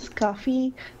sometimes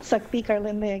ਕਾਫੀ ਸਖਤੀ ਕਰ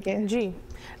ਲੈਂਦੇ ਹੈਗੇ ਜੀ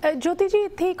ਜੋਤੀ ਜੀ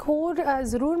ਇੱਥੇ ਇੱਕ ਹੋਰ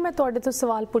ਜ਼ਰੂਰ ਮੈਂ ਤੁਹਾਡੇ ਤੋਂ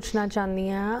ਸਵਾਲ ਪੁੱਛਣਾ ਚਾਹੁੰਦੀ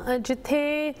ਹਾਂ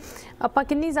ਜਿੱਥੇ ਆਪਾਂ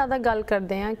ਕਿੰਨੀ ਜ਼ਿਆਦਾ ਗੱਲ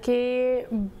ਕਰਦੇ ਹਾਂ ਕਿ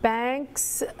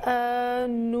ਬੈਂਕਸ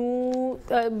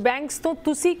ਤੋਂ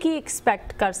ਤੁਸੀਂ ਕੀ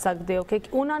ਐਕਸਪੈਕਟ ਕਰ ਸਕਦੇ ਹੋ ਕਿ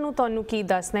ਉਹਨਾਂ ਨੂੰ ਤੁਹਾਨੂੰ ਕੀ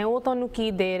ਦੱਸਣਾ ਹੈ ਉਹ ਤੁਹਾਨੂੰ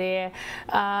ਕੀ ਦੇ ਰਹੇ ਹੈ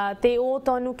ਤੇ ਉਹ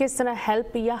ਤੁਹਾਨੂੰ ਕਿਸ ਤਰ੍ਹਾਂ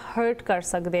ਹੈਲਪ ਜਾਂ ਹਰਟ ਕਰ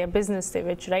ਸਕਦੇ ਆ ਬਿਜ਼ਨਸ ਦੇ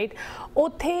ਵਿੱਚ ਰਾਈਟ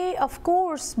ਉੱਥੇ ਆਫ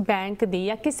ਕੋਰਸ ਬੈਂਕ ਦੀ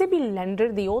ਜਾਂ ਕਿਸੇ ਵੀ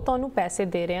ਲੈਂਡਰ ਦੀ ਉਹ ਤੁਹਾਨੂੰ ਪੈਸੇ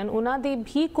ਦੇ ਰਹੇ ਹਨ ਉਹਨਾਂ ਦੀ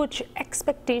ਵੀ ਕੁਝ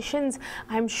ਐਕਸਪੈਕਟੇਸ਼ਨਸ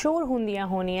ਆਈ ਐਮ ਸ਼ੋਰ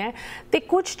ਹੁੰਦੀਆਂ ਹੋਣੀਆਂ ਤੇ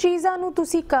ਕੁਝ ਚੀਜ਼ਾਂ ਨੂੰ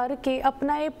ਤੁਸੀਂ ਕਰਕੇ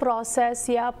ਆਪਣਾ ਇਹ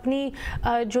ਪ੍ਰੋਸੈਸ ਜਾਂ ਆਪਣੀ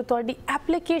ਜੋ ਤੁਹਾਡੀ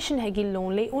ਐਪਲੀਕੇਸ਼ਨ ਹੈਗੀ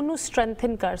ਲੋਨ ਲਈ ਉਹਨੂੰ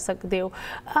ਸਟਰੈਂਥਨ ਕਰ ਸਕਦੇ ਹੋ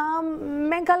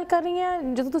ਮੈਂ ਗੱਲ ਕਰ ਰਹੀ ਹਾਂ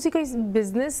ਜਦੋਂ ਤੁਸੀਂ ਕੋਈ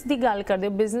ਬਿਜ਼ਨਸ ਦੀ ਗੱਲ ਕਰਦੇ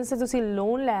ਹੋ ਬਿਜ਼ਨਸ ਤੇ ਤੁਸੀਂ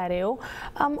ਲੋਨ ਲੈ ਰਹੇ ਹੋ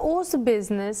ਉਸ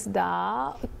ਬਿਜ਼ਨਸ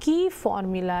ਦਾ ਕੀ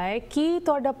ਫਾਰਮੂਲਾ ਹੈ ਕੀ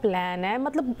ਤੁਹਾਡਾ ਪਲਾਨ ਹੈ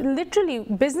ਮਤਲਬ ਲਿਟਰਲੀ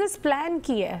ਬਿਜ਼ਨਸ ਪਲਾਨ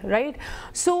ਕੀ ਹੈ right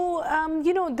so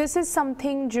this is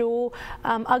something ਜੋ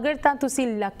ਅਗਰ ਤਾਂ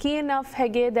ਤੁਸੀਂ ਲੱਕੀ ਇਨਫ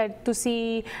ਹੈਗੇ ਦੈਟ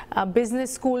ਤੁਸੀਂ ਬਿਜ਼ਨਸ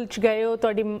ਸਕੂਲ 'ਚ ਗਏ ਹੋ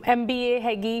ਤੁਹਾਡੀ MBA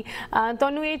ਹੈਗੀ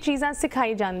ਤੁਹਾਨੂੰ ਇਹ ਚੀਜ਼ਾਂ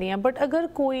ਸਿਖਾਈ ਜਾਂਦੀਆਂ ਬਟ ਅਗਰ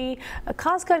ਕੋਈ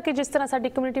ਖਾਸ ਕਰਕੇ ਜਿਸ ਤਰ੍ਹਾਂ ਸਾਡੀ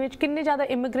ਕਮਿਊਨਿਟੀ ਵਿੱਚ ਕਿੰਨੇ ਜ਼ਿਆਦਾ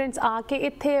ਇਮੀਗ੍ਰੈਂਟਸ ਆ ਕੇ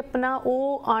ਇੱਥੇ ਆਪਣਾ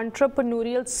ਉਹ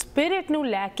ਐਂਟਰਪ੍ਰੈਨਿਊਰੀਅਲ ਸਪਿਰਿਟ ਨੂੰ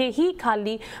ਲੈ ਕੇ ਹੀ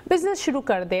ਖਾਲੀ ਬਿਜ਼ਨਸ ਸ਼ੁਰੂ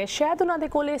ਕਰਦੇ ਆ ਸ਼ਾਇਦ ਉਹਨਾਂ ਦੇ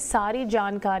ਕੋਲ ਇਹ ਸਾਰੀ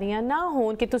ਜਾਣਕਾਰੀਆਂ ਨਾ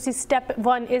ਹੋਣ ਕਿ ਤੁਸੀਂ ਸਟੈਪ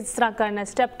 1 ਇਸ ਤਰ੍ਹਾਂ ਕਰਨਾ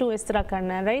ਸਟੈਪ 2 ਇਸ ਤਰ੍ਹਾਂ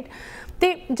ਕਰਨਾ ਰਾਈਟ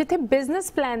ਤੇ ਜਿੱਥੇ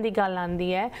ਬਿਜ਼ਨਸ ਪਲਾਨ ਦੀ ਗੱਲ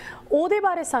ਆਉਂਦੀ ਹੈ ਉਹਦੇ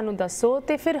ਬਾਰੇ ਸਾਨੂੰ ਦੱਸੋ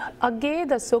ਤੇ ਫਿਰ ਅੱਗੇ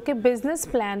ਦੱਸੋ ਕਿ ਬਿਜ਼ਨਸ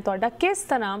ਪਲਾਨ ਤੁਹਾਡਾ ਕਿਸ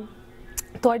ਤਰ੍ਹਾਂ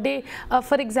ਤੁਹਾਡੇ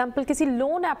ਫॉर ਐਗਜ਼ਾਮਪਲ ਕਿਸੇ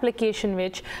ਲੋਨ ਐਪਲੀਕੇਸ਼ਨ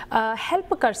ਵਿੱਚ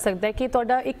ਹੈਲਪ ਕਰ ਸਕਦਾ ਹੈ ਕਿ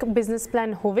ਤੁਹਾਡਾ ਇੱਕ ਬਿਜ਼ਨਸ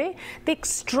ਪਲਾਨ ਹੋਵੇ ਤੇ ਇੱਕ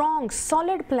ਸਟਰੋਂਗ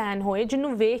ਸੋਲਿਡ ਪਲਾਨ ਹੋਏ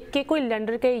ਜਿਹਨੂੰ ਵੇਖ ਕੇ ਕੋਈ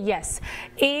ਲੈਂਡਰ ਕਹੇ ਯੈਸ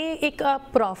ਇਹ ਇੱਕ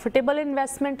ਪ੍ਰੋਫਿਟੇਬਲ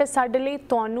ਇਨਵੈਸਟਮੈਂਟ ਹੈ ਸਾਡੇ ਲਈ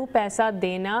ਤੁਹਾਨੂੰ ਪੈਸਾ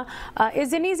ਦੇਣਾ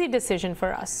is an easy decision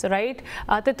for us right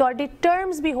ਤੇ ਤੁਹਾਡੀ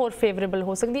ਟਰਮਸ ਵੀ ਹੋਰ ਫੇਵਰੇਬਲ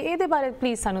ਹੋ ਸਕਦੀ ਇਹਦੇ ਬਾਰੇ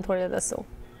ਪਲੀਜ਼ ਸਾਨੂੰ ਥੋੜਾ ਜਿਹਾ ਦੱਸੋ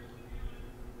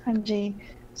ਹਾਂਜੀ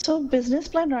so business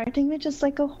plan writing which is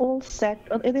like a whole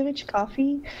set ਇਹਦੇ ਵਿੱਚ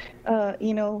ਕਾਫੀ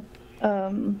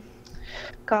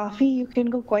ਕਾਫੀ you can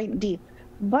go quite deep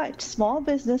but small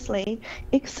business ਲਈ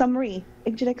ਇੱਕ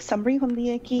summary ਹੁੰਦੀ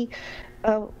ਹੈ ਕਿ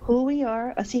who we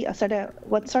are ਅਸੀਂ ਸਾਡਾ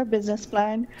what's our business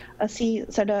plan ਅਸੀਂ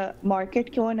ਸਾਡਾ market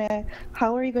ਕਿਉਂ ਹੈ how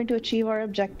are we going to achieve our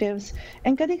objectives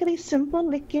and ਕਦੀ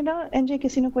simple ਲਿਖ ਕੇ ਨਾ and ਜੇ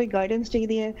ਕਿਸੇ ਨੂੰ ਕੋਈ guidance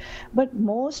ਚਾਹੀਦੀ ਹੈ but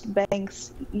most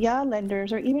banks ਜਾਂ lenders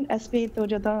or even SBA ਤੋਂ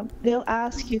ਜਦੋਂ they'll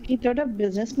ask you ਕਿ ਤੁਹਾਡਾ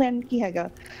business plan ਕੀ ਹੈਗਾ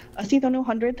ਅਸੀਂ ਤੁਹਾਨੂੰ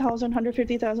 100,000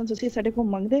 150,000 ਤੁਸੀਂ ਸਾਡੇ ਕੋਲ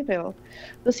ਮੰਗਦੇ ਪਏ ਹੋ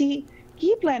ਤੁਸੀਂ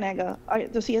ਕੀ plan ਹੈਗਾ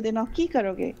ਤੁਸੀਂ ਇਹਦੇ ਨਾਲ ਕੀ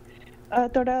ਕਰੋਗੇ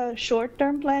ਤੁਹਾਡਾ short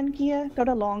term plan ਕੀ ਹੈ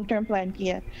ਤੁਹਾਡਾ long term plan ਕੀ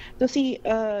ਹੈ ਤੁਸੀਂ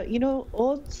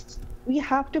we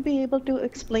have to be able to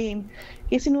explain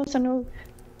ਕਿਸੇ ਨੂੰ ਸਾਨੂੰ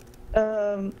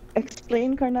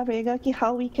explain ਕਰਨਾ ਪਏਗਾ ਕਿ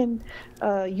how we can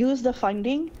use the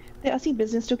funding ਤੇ ਅਸੀਂ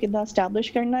business ਨੂੰ ਕਿੱਦਾਂ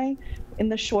establish ਕਰਨਾ ਹੈ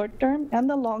in the short term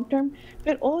and the long term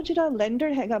ਫਿਰ ਉਹ ਜਿਹੜਾ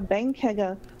lender ਹੈਗਾ bank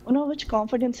ਹੈਗਾ ਉਹਨਾਂ ਵਿੱਚ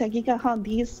confidence ਹੈਗੀ ਕਿ ਹਾਂ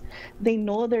they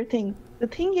know their thing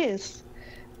the thing is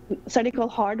ਸਾਡੇ ਕੋਲ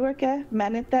ਹਾਰਡ ਵਰਕ ਹੈ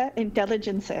ਮਿਹਨਤ ਹੈ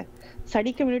ਇੰਟੈਲੀਜੈਂਸ ਹੈ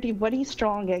ਸਾਡੀ ਕਮਿਊਨਿਟੀ ਬੜੀ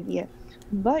ਸਟਰੋਂਗ ਹੈਗੀ ਹੈ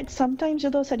ਬਟ ਸਮਟਾਈਮਸ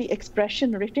ਜਦੋਂ ਸਾਡੀ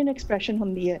ਐਕਸਪ੍ਰੈਸ਼ਨ ਰਿਟਨ ਐਕਸਪ੍ਰੈਸ਼ਨ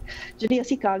ਹੁੰਦੀ ਹੈ ਜਿਹੜੀ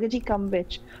ਅਸੀਂ ਕਾਗਜ਼ੀ ਕੰਮ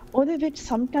ਵਿੱਚ ਉਹਦੇ ਵਿੱਚ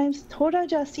ਸਮਟਾਈਮਸ ਥੋੜਾ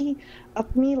ਜਿਹਾ ਅਸੀਂ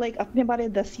ਆਪਣੇ ਬਾਰੇ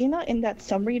ਦੱਸੀਏ ਨਾ in that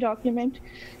summary document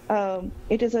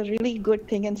it is a really good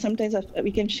thing and sometimes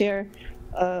we can share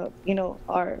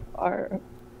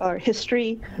our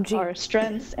history our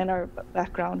strengths and our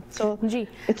background so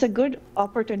it's a good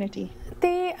opportunity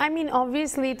ਤੇ ਆਈ ਮੀਨ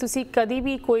ਓਬਵੀਅਸਲੀ ਤੁਸੀਂ ਕਦੀ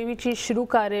ਵੀ ਕੋਈ ਵੀ ਚੀਜ਼ ਸ਼ੁਰੂ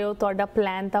ਕਰ ਰਹੇ ਹੋ ਤੁਹਾਡਾ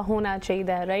ਪਲਾਨ ਤਾਂ ਹੋਣਾ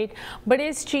ਚਾਹੀਦਾ ਹੈ ਰਾਈਟ ਬਟ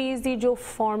ਇਸ ਚੀਜ਼ ਦੀ ਜੋ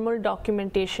ਫਾਰਮਲ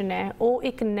ਡਾਕੂਮੈਂਟੇਸ਼ਨ ਹੈ ਉਹ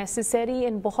ਇੱਕ ਨੈਸੈਸਰੀ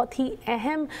ਐਂਡ ਬਹੁਤ ਹੀ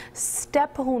ਅਹਿਮ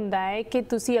ਸਟੈਪ ਹੁੰਦਾ ਹੈ ਕਿ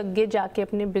ਤੁਸੀਂ ਅੱਗੇ ਜਾ ਕੇ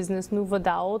ਆਪਣੇ ਬਿਜ਼ਨਸ ਨੂੰ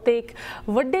ਵਧਾਓ ਤੇ ਇੱਕ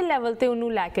ਵੱਡੇ ਲੈਵਲ ਤੇ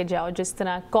ਉਹਨੂੰ ਲੈ ਕੇ ਜਾਓ ਜਿਸ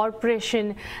ਤਰ੍ਹਾਂ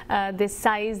ਕਾਰਪੋਰੇਸ਼ਨ ਦੇ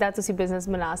ਸਾਈਜ਼ ਦਾ ਤੁਸੀਂ ਬਿਜ਼ਨਸ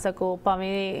ਬਣਾ ਸਕੋ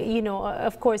ਭਾਵੇਂ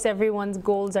of course ਐਵਰੀਵਨਸ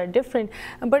goals R different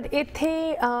but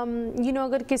ਇੱਥੇ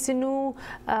ਅਗਰ ਕਿਸੇ ਨੂੰ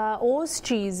ਉਸ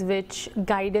ਚੀਜ਼ ਵਿੱਚ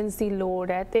ਗਾਈਡੈਂਸ ਦੀ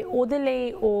ਲੋੜ ਹੈ ਤੇ ਉਹਦੇ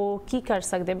ਲਈ ਉਹ ਕੀ ਕਰ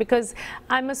ਸਕਦੇ ਬਿਕਾਜ਼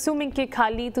ਆਈ ਐਮ ਅਸੂਮਿੰਗ ਕਿ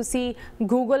ਖਾਲੀ ਤੁਸੀਂ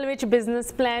ਗੂਗਲ ਵਿੱਚ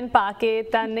ਬਿਜ਼ਨਸ ਪਲਾਨ ਪਾ ਕੇ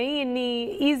ਤਾਂ ਨਹੀਂ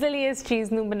ਇੰਨੀ ਈਜ਼ੀਲੀ ਇਸ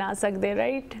ਚੀਜ਼ ਨੂੰ ਬਣਾ ਸਕਦੇ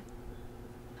ਰਾਈਟ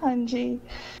ਹਾਂਜੀ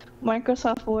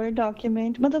ਮਾਈਕਰੋਸਾਫਟ ਵਰਡ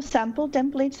ਡਾਕੂਮੈਂਟ ਮਤਲਬ ਸੈਂਪਲ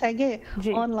ਟੈਂਪਲੇਟਸ ਹੈਗੇ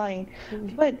ਆਨਲਾਈਨ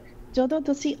ਬਟ ਜਦੋਂ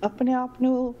ਤੁਸੀਂ ਆਪਣੇ ਆਪ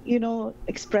ਨੂੰ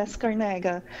ਐਕਸਪ੍ਰੈਸ ਕਰਨਾ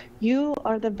ਹੈਗਾ you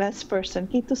are the best person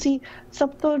ਕਿ ਤੁਸੀਂ ਸਭ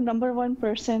ਤੋਂ ਨੰਬਰ 1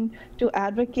 ਪਰਸਨ ਟੂ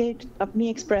ਐਡਵੋਕੇਟ ਆਪਣੀ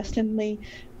ਐਕਸਪ੍ਰੈਸ਼ਨ ਲਈ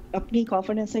ਆਪਣੀ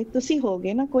ਕੌਨਫੀਡੈਂਸ ਲਈ ਤੁਸੀਂ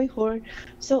ਹੋਗੇ ਨਾ ਕੋਈ ਹੋਰ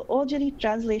ਸੋ ਉਹ ਜਿਹੜੀ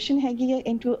ਟ੍ਰਾਂਸਲੇਸ਼ਨ ਹੈਗੀ ਹੈ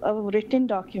ਇਨਟੂ ਅ ਰਿਟਨ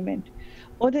ਡਾਕੂਮੈਂਟ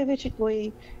ਉਹਦੇ ਵਿੱਚ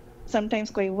ਕੋਈ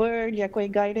ਸਮਟਾਈਮਸ ਕੋਈ ਵਰਡ ਜਾਂ ਕੋਈ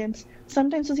ਗਾਈਡੈਂਸ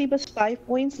ਸਮਟਾਈਮਸ ਤੁਸੀਂ ਬਸ 5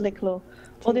 ਪੁਆਇੰਟਸ ਲਿਖ ਲਓ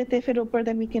ਉਹਦੇ ਤੇ ਫਿਰ ਉੱਪਰ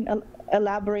then we can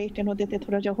elaborate and ਉਹਦੇ ਤੇ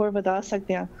ਥੋੜਾ ਜਿਹਾ ਹੋਰ ਵਧਾ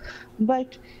ਸਕਦੇ ਹਾਂ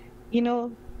ਬਟ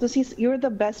ਤੁਸੀਂ you're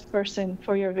the best person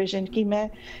for your vision ਕਿ ਮੈਂ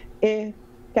ਇਹ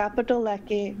capital ਲੈ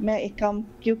ਕੇ ਮੈਂ ਇਹ ਕੰਮ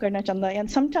ਕਿਉਂ ਕਰਨਾ ਚਾਹੁੰਦਾ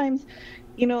and sometimes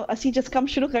you know, ਅਸੀਂ just come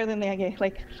ਸ਼ੁਰੂ ਕਰ ਦਿੰਦੇ ਹੈਗੇ,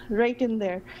 like right in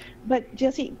there. But ਜੇ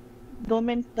ਅਸੀਂ 2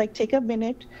 minute like take a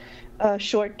minute,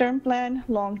 short term plan,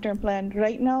 long term plan.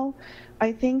 Right now I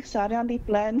think ਸਾਰਿਆਂ ਦੀ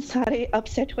plan ਸਾਰੇ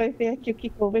upset ਹੋਏ ਪਏ ਕਿਉਂਕਿ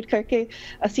COVID ਕਰਕੇ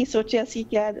ਅਸੀਂ ਸੋਚਿਆ ਸੀ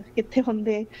ਕਿ ਕਿੱਥੇ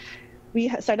ਹੁੰਦੇ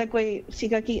ਸਾਡਾ ਕੋਈ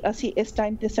ਸੀਗਾ ਕਿ ਅਸੀਂ ਇਸ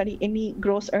ਟਾਈਮ ਤੇ ਸਾਡੀ ਇੰਨੀ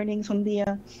gross earnings ਹੁੰਦੀ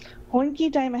ਆ। ਹੁਣ ਕੀ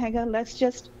ਟਾਈਮ ਹੈਗਾ, let's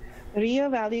just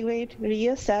reevaluate,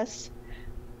 reassess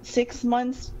 6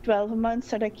 months 12 months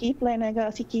ਸਾਡਾ ਕੀ ਪਲਾਨ ਹੈਗਾ,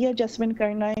 ਅਸੀਂ ਕੀ ਐਡਜਸਟਮੈਂਟ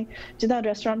ਕਰਨਾ ਹੈ। ਜਿੱਦਾਂ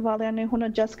ਰੈਸਟੋਰੈਂਟ ਵਾਲਿਆਂ ਨੇ ਹੁਣ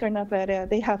ਐਡਜਸਟ ਕਰਨਾ ਪੈ ਰਿਹਾ,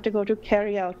 they have to go to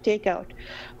carry out, take out।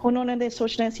 ਹੁਣ ਉਹਨਾਂ ਨੇ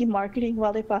ਸੋਚਣਾ ਅਸੀਂ ਮਾਰਕੀਟਿੰਗ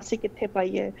ਵਾਲੇ ਪਾਸੇ ਕਿੱਥੇ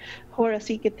ਪਾਈਏ, ਹੋਰ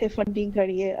ਅਸੀਂ ਕਿੱਥੇ ਫੰਡਿੰਗ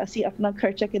ਕਰੀਏ, ਅਸੀਂ ਆਪਣਾ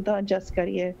ਖਰਚਾ ਕਿੱਦਾਂ ਐਡਜਸਟ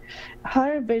ਕਰੀਏ।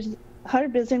 ਹਰ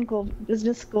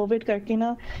ਬਿਜ਼ਨਸ ਕੋਵਿਡ ਕਰਕੇ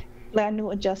ਨਾ plan ਨੂੰ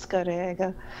adjust ਕਰ ਰਿਹਾ ਹੈਗਾ।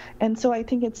 and so I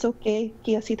think it's okay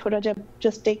ਕਿ ਅਸੀਂ ਥੋੜਾ ਜਿਹਾ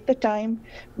just take the time,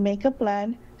 make a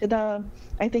plan। ਜਿੱਦਾਂ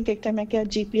I think ਇੱਕ ਟਾਈਮ ਮੈਂ ਕਿਹਾ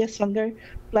GPS ਵਾਂਗਰ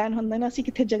plan ਹੁੰਦਾ ਨਾ, ਅਸੀਂ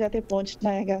ਕਿੱਥੇ ਜਗ੍ਹਾ ਤੇ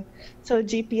ਪਹੁੰਚਣਾ ਹੈਗਾ। so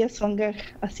GPS ਵਾਂਗਰ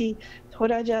ਅਸੀਂ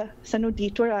ਥੋੜਾ ਜਿਹਾ ਸਾਨੂੰ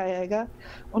detour ਆਇਆ ਹੈਗਾ,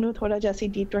 ਉਹਨੂੰ ਥੋੜਾ ਜਿਹਾ ਅਸੀਂ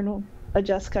detour ਨੂੰ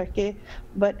adjust ਕਰਕੇ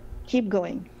but keep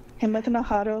going, ਹਿੰਮਤ ਨਾ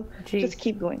ਹਾਰੋ, just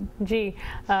keep going। ਜੀ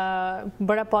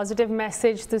ਬੜਾ ਪੋਜ਼ਿਟਿਵ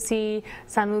ਮੈਸੇਜ ਤੁਸੀਂ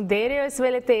ਸਾਨੂੰ ਦੇ ਰਹੇ ਹੋ ਇਸ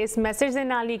ਵੇਲੇ, ਤੇ ਇਸ ਮੈਸੇਜ ਦੇ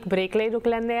ਨਾਲ ਹੀ ਇੱਕ ਬ੍ਰੇਕ ਲਈ ਰੁਕ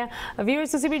ਲੈਂਦੇ ਆ।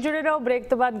 ਵਿਊਅਰਸ ਤੁਸੀਂ ਵੀ ਜੁੜੇ ਰਹੋ, ਬ੍ਰੇਕ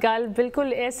ਤੋਂ ਬਾਅਦ ਗੱਲ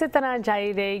ਬਿਲਕੁਲ ਇਸੇ ਤਰ੍ਹਾਂ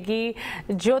ਜਾਰੀ ਰਹੇਗੀ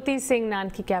ਜੋਤੀ ਸਿੰਘ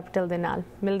ਨਾਨਕੀ ਕੈਪੀਟਲ ਦੇ ਨਾਲ।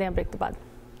 ਮਿਲਦੇ ਆ ਬ੍ਰੇਕ ਤੋਂ ਬਾਅਦ।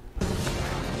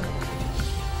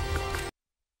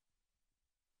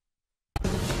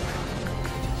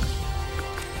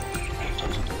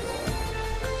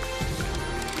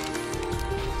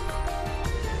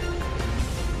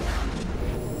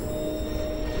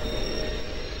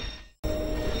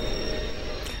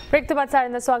 ब्रेक तो बाद सारे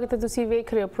का स्वागत है। तुसी वेख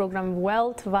रहे हो प्रोग्राम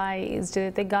वैल्थ वाइज, जिहदे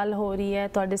ते गल हो रही है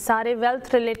तुहाडे सारे वैल्थ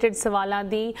रिलेटेड सवालों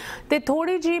की, ते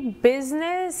थोड़ी जी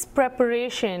बिजनेस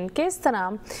प्रैपरेशन किस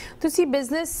तरह तुसी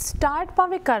बिजनेस स्टार्ट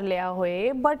भावें कर लिया होए,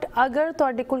 बट अगर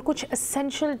तुहाडे कोल कुछ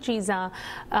एसेंशियल चीज़ां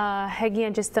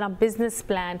हैगियां जिस तरह बिजनेस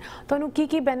प्लान, तुहानूं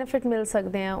की बेनिफिट मिल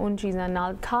सकते हैं उन चीज़ों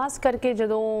नाल, खास करके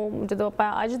जदों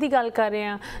आपां अज दी गल कर रहे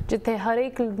हैं जिथे हर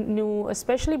एक नूं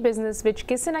स्पैशली बिजनेस विच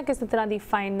किसी ना किसी तरह की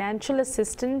फाइनैंशियल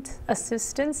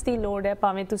असिस्टेंस की लोड़ है,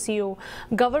 भावें तुसी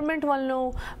गवर्नमेंट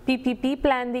वालों PPP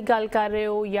प्लान की गल कर रहे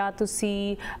हो या तुसी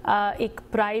एक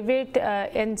प्राइवेट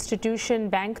इंस्टीट्यूशन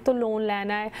बैंक तो लोन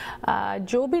लेना है।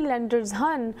 जो भी लेंडर्स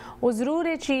हैं वो जरूर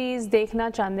ये चीज़ देखना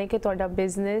चाहते हैं कि तुहाडा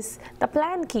बिजनेस दा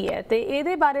प्लान की है, तो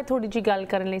ये बारे थोड़ी जी गल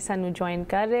करने सानू ज्वाइन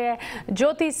कर रहे हैं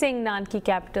Jyoti Singh Nanaki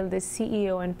capital they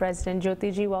CEO and president.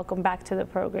 Jyoti ji, welcome back to the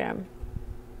programme.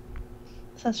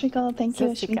 सत श्री अकाल, थैंक यू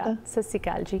अश्मिता। सत श्री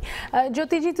अकाल जी।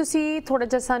 ज्योति जी, तुसी थोड़ा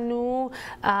जिहा सानू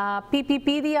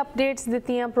PPP दी अपडेट्स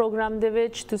दित्तियां प्रोग्राम दे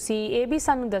विच, तुसी ये भी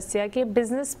सानू दस्सिया कि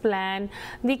बिजनेस प्लान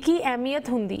दी की अहमियत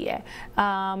हुंदी है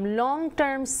long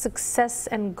term success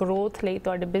and growth लई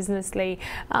तुहाडे बिजनेस लई।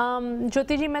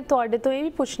 ज्योति जी, मैं तुहाडे तो ये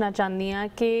भी पूछना चाहती हाँ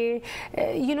कि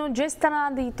यू नो जिस तरह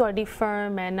दी तुहाडी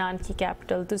फर्म है नानकी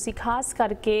कैपिटल, तुसी खास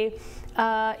करके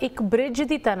एक ब्रिज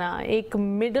की तरह, एक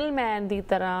मिडल मैन की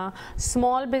तरह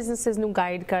स्मॉल बिजनेसिस नू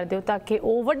गाइड कर दो ताकि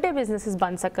वो वड्डे बिजनेसिस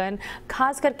बन सकन,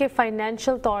 खास करके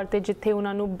फाइनैंशियल तौर पर जिथे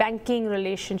उन्होंने बैंकिंग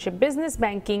रिलेशनशिप, बिजनेस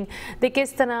बैंकिंग दे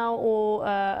किस तरह वो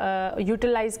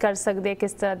यूटिलाइज कर सकते,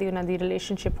 किस तरह की उन्होंने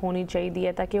रिलेशनशिप होनी चाहिए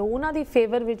है ताकि उन्होंने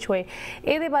फेवर विच होए,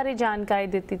 ये बारे जानकारी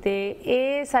दी। तो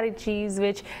ये सारी चीज़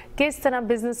विच किस तरह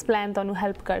बिजनेस प्लान तुहानू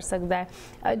हेल्प कर सकता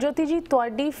है। ज्योति जी,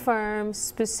 तुहाडी फर्म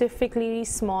स्पेसिफिकली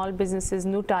स्मॉल बिजनेस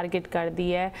ਨੂੰ टारगेट करती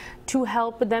है टू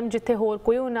हैल्प दैम जिथे होर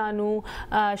कोई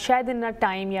उन्होंने शायद इन्ना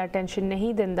टाइम या अटेंशन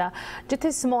नहीं दिंदा।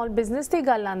 जिथे स्मॉल बिजनेस की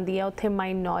गल आती है उत्थे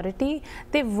माइनॉरिटी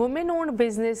ते वुमेन ओन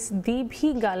बिजनेस की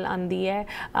भी गल आती है।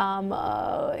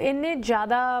 इन्ने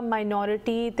ज़्यादा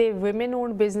माइनॉरिटी ते वुमेन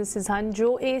ओन बिजनेसिस हैं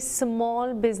जो इस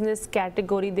स्मॉल बिजनेस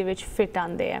कैटेगोरी दे विच फिट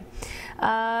आते हैं।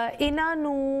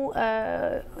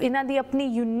 इन्हां दी अपनी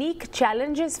यूनीक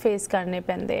चैलेंजेस फेस करने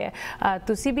पैंदे है।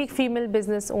 तुसी भी एक फीमेल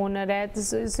बिजनेस ओनर है,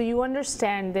 सो यू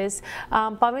अंडरस्टैंड दिस।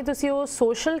 भावें तुसी वो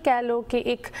सोशल कह लो कि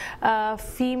एक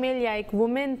फीमेल या एक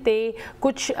वुमेन ते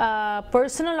कुछ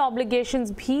पर्सनल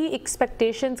ऑब्लिगेशंस भी,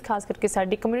 एक्सपैक्टेशंस खास करके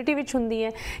साडी कम्यूनिटी विच हुंदी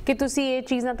है कि तुसी ये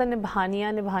चीज़ां तां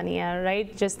निभानियां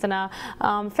राइट, जिस तरह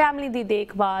फैमिली दी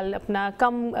देखभाल, अपना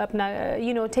कम, अपना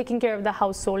you know taking care of the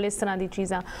house hold, इस तरह दी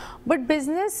चीज़ां। But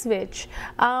business which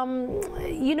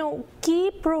you know की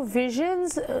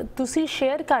प्रोविजनस तुसी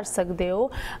शेयर कर सकते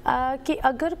हो कि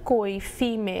अगर कोई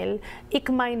फीमेल एक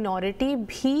माइनॉरिटी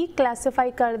भी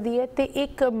क्लासीफाई कर दी है तो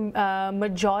एक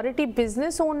मेजॉरिटी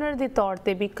बिजनेस ओनर के तौर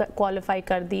पर भी क्वालीफाई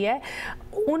कर दी है,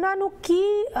 उन्होंने की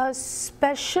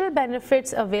स्पैशल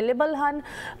बेनिफिट्स अवेलेबल हैं,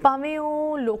 भावें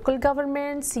वो लोकल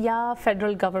गवर्नमेंट्स या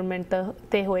फैडरल गवर्नमेंट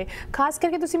ते होए। खास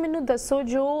करके तुसी मैनू दसो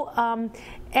जो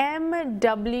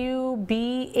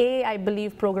MWBA I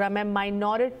believe program है,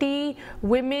 Minority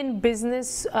Women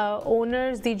Business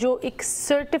Owners ਦੀ जो एक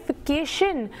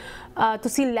certification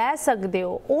ਤੁਸੀਂ ਲੈ ਸਕਦੇ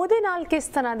ਹੋ, ਉਹਦੇ ਨਾਲ ਕਿਸ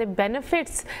ਤਰ੍ਹਾਂ ਦੇ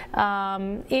benefits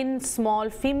in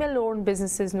small female owned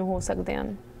businesses ਨੂੰ ਹੋ ਸਕਦੇ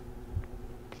ਹਨ?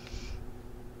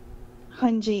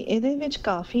 ਹਾਂਜੀ, ਇਹਦੇ ਵਿੱਚ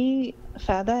ਕਾਫੀ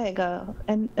ਫਾਇਦਾ ਹੈਗਾ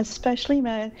ਐਂਡ ਸਪੈਸ਼ਲੀ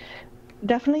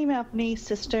ਮੈਂ ਆਪਣੀ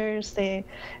ਸਿਸਟਰਸ ਤੇ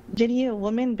ਜਿਹੜੀ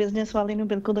ਵੂਮਨ ਬਿਜ਼ਨਸ ਵਾਲੇ ਨੂੰ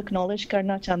ਬਿਲਕੁਲ ਐਕਨੋਲੇਜ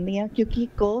ਕਰਨਾ ਚਾਹੁੰਦੀ ਹਾਂ, ਕਿਉਂਕਿ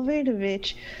ਕੋਵਿਡ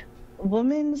ਵਿੱਚ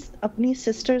ਵੂਮਨਸ ਆਪਣੀ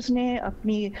ਸਿਸਟਰਸ ਨੇ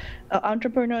ਆਪਣੀ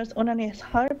ਐਂਟਰਪ੍ਰੀਨਰਸ ਉਹਨਾਂ ਨੇ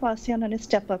ਹਰ ਪਾਸੇ ਉਹਨਾਂ ਨੇ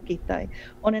ਸਟੈਪ ਅਪ ਕੀਤਾ ਹੈ,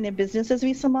 ਉਹਨਾਂ ਨੇ ਬਿਜ਼ਨੈਸਸ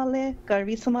ਵੀ ਸੰਭਾਲੇ, ਘਰ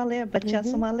ਵੀ ਸੰਭਾਲੇ, ਬੱਚਾ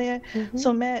ਸੰਭਾਲੇ।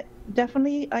 ਸੋ ਮੈਂ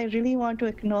definitely I really want to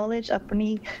acknowledge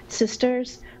ਆਪਣੀ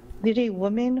ਸਿਸਟਰਸ ਜਿਹੜੀ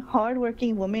ਵੂਮਨ ਹਾਰਡ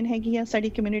ਵਰਕਿੰਗ ਵੂਮਨ ਹੈਗੀਆਂ ਸਾਡੀ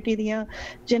ਕਮਿਊਨਿਟੀ ਦੀਆਂ,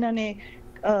 ਜਿਨ੍ਹਾਂ ਨੇ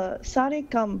ਸਾਰੇ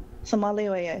ਕੰਮ ਸੰਭਾਲੇ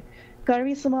ਹੋਏ ਹੈ, ਘਰ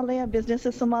ਵੀ ਸੰਭਾਲੇ ਆ, ਬਿਜ਼ਨਸ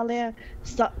ਸੰਭਾਲੇ ਆ,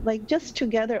 ਲਾਈਕ ਜਸਟ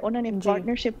ਟੂਗੇਦਰ ਉਹਨਾਂ ਨੇ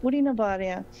ਪਾਰਟਨਰਸ਼ਿਪ ਪੂਰੀ ਨਿਭਾ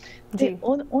ਰਹੇ ਆ ਤੇ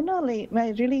ਉਹਨਾਂ ਲਈ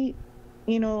ਮੈਂ ਰੀਲੀ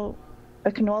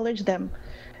acknowledge them।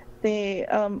 ਤੇ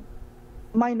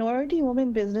ਮਾਈਨੋਰਿਟੀ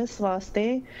ਵੂਮਨ ਬਿਜ਼ਨਸ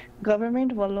ਵਾਸਤੇ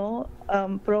ਗਵਰਨਮੈਂਟ ਵੱਲੋਂ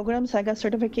ਪ੍ਰੋਗਰਾਮਸ ਹੈਗਾ,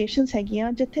 ਸਰਟੀਫਿਕੇਸ਼ਨਸ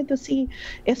ਹੈਗੀਆਂ, ਜਿੱਥੇ ਤੁਸੀਂ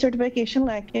ਇਹ ਸਰਟੀਫਿਕੇਸ਼ਨ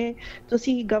ਲੈ ਕੇ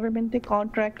ਤੁਸੀਂ ਗਵਰਨਮੈਂਟ ਦੇ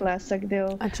ਕੰਟਰੈਕਟ ਲੈ ਸਕਦੇ ਹੋ।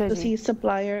 ਤੁਸੀਂ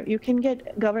supplier you can get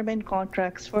government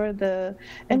contracts for the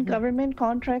and government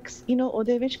contracts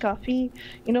ਉਹਦੇ ਵਿੱਚ ਕਾਫੀ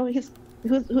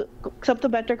ਸਭ ਤੋਂ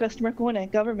better customer ਕੌਣ ਹੈ?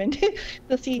 ਗਵਰਨਮੈਂਟ।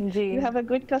 ਤੁਸੀਂ you have a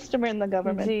good customer in the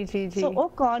government। so ਉਹ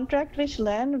contract ਵਿੱਚ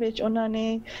ਲੈਣ ਵਿੱਚ ਉਹਨਾਂ ਨੇ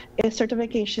ਇਹ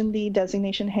certification ਦੀ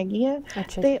designation ਹੈਗੀ ਹੈ।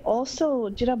 ਤੇ also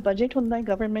ਜਿਹੜਾ budget ਹੁੰਦਾ ਹੈ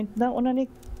ਗਵਰਨਮੈਂਟ ਦਾ, ਉਹਨਾਂ ਨੇ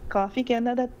ਕਾਫੀ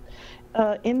ਕਹਿੰਦਾ that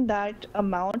in that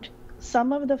amount some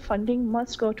of the funding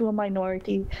must go to a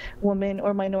minority woman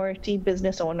or minority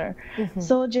business owner।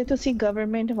 so je tusi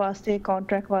government waste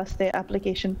contract waste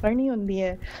application parni hundi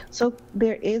hai, so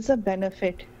there is a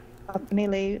benefit अपने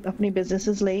लिए अपनी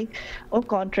businesses ਲਈ ਉਹ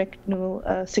contract ਨੂੰ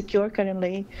secure ਕਰਨ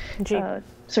ਲਈ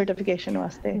certification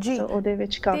ਵਾਸਤੇ। so ਉਹਦੇ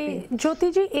ਵਿੱਚ ਕਾਫੀ। ਜੋਤੀ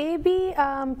ਜੀ ਇਹ ਵੀ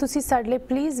ਤੁਸੀਂ ਸਾਡੇ ਲਈ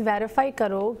ਪਲੀਜ਼ ਵੈਰੀਫਾਈ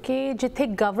ਕਰੋ ਕਿ ਜਿੱਥੇ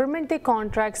ਗਵਰਨਮੈਂਟ ਦੇ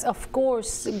contracts of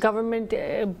course government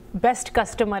best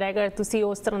customer ਹੈ, ਅਗਰ ਤੁਸੀਂ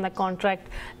ਉਸ ਤਰ੍ਹਾਂ ਦਾ contract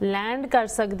ਲੈਂਡ ਕਰ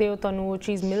ਸਕਦੇ ਹੋ ਤੁਹਾਨੂੰ ਉਹ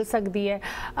ਚੀਜ਼ ਮਿਲ ਸਕਦੀ ਹੈ,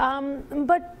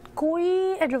 ਬਟ ਕੋਈ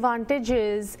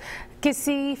ਐਡਵਾਂਟੇजेस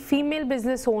किसी फीमेल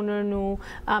बिजनेस ओनर नू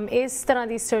इस तरह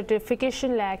की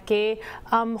सर्टिफिकेशन लैके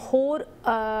होर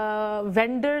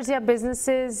वेंडर्स या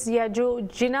बिजनेसिस या जो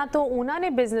जिन्हां तो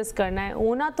उन्होंने बिजनेस करना है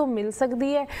उन्हां तो मिल सकती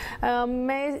है?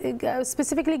 मैं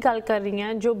स्पेसिफिकली गल कर रही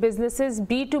हूँ जो बिजनेसिस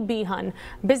B2B हैं,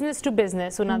 बिजनेस टू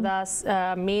बिजनेस उन्हां दा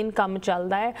मेन काम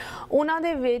चलता है, उन्हां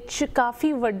दे विच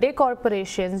काफ़ी वड्डे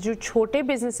कॉरपोरेशनस जो छोटे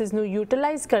बिजनेसिस नू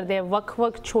यूटिलाइज करते हैं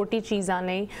वक्-वक् छोटी चीज़ां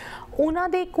लई, उन्हां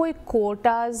दे कोई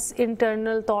कोटाज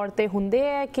इंटरनल तौर पे हुंदे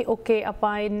है कि ओके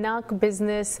आपां इन्ना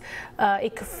बिजनेस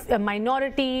एक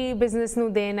माइनॉरिटी बिजनेस नू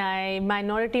देना है,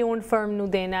 माइनॉरिटी ओन्ड फर्म नू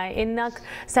देना है, इन्ना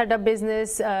साडा बिजनेस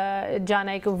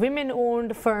जाना एक विमेन ओन्ड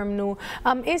फर्म नू,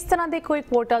 इस तरह दे कोई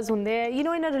कोटाज हुंदे है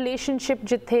इन अ रिलेशनशिप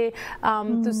जिथे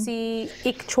तुसी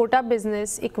एक छोटा बिजनेस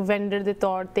एक वेंडर दे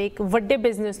तौर ते एक वड्डे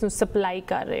बिजनेस नू सप्लाई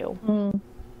कर रहे हो?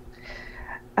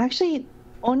 Actually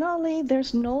only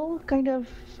there's no kind of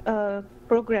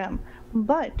program,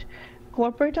 but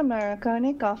corporate America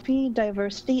ने काफी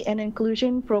diversity and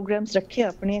inclusion programs रखे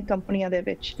अपनी कंपनियां दे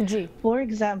विच। For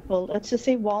example, let's just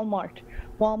say Walmart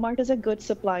is a good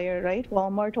supplier, right?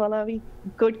 Walmart वाला भी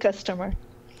good customer।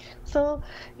 so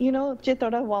ਜੇ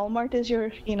ਤੁਹਾਡਾ Walmart is your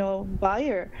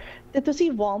buyer ਤੇ ਤੁਸੀਂ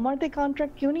Walmart ਦੇ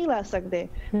contract ਕਿਉਂ ਨਹੀਂ ਲੈ ਸਕਦੇ?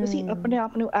 ਤੁਸੀਂ ਆਪਣੇ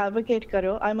ਆਪ ਨੂੰ advocate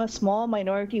ਕਰੋ, I'm a small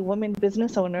minority woman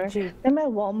business owner ਤੇ ਮੈਂ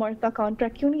Walmart ਦਾ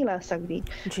contract ਕਿਉਂ ਨਹੀਂ ਲੈ ਸਕਦੀ?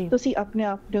 ਤੁਸੀਂ ਆਪਣੇ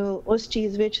ਆਪ ਨੂੰ ਉਸ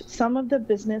ਚੀਜ਼ ਵਿੱਚ some of the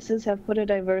businesses have put a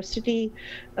diversity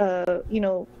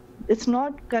it's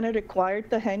not kind of required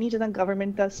ਤਾਂ ਹੈ ਨਹੀਂ ਜਿੱਦਾਂ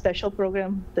government ਦਾ special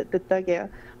program ਦਿੱਤਾ ਗਿਆ,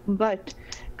 but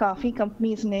ਕਾਫੀ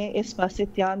ਕੰਪਨੀਆਂ ਨੇ ਇਸ ਪਾਸੇ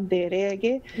ਧਿਆਨ ਦੇ ਰਹੇ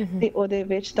ਹੈਗੇ ਤੇ ਉਹਦੇ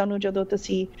ਵਿੱਚ ਤੁਹਾਨੂੰ ਜਦੋਂ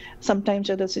ਤੁਸੀਂ ਸਮਟਾਈਮਸ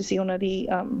ਜਦੋਂ ਤੁਸੀਂ ਉਹਨਾਂ ਦੀ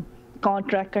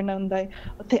contract ਕਰਨਾ ਹੁੰਦਾ ਹੈ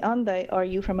ਉੱਥੇ ਆਉਂਦਾ ਹੈ are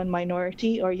you from a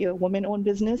minority or you're a woman owned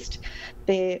business?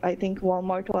 they I think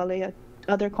Walmart ਵਾਲੇ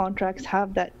other contracts have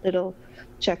that little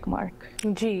check mark।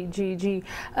 जी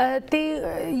ते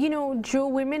जो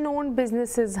women owned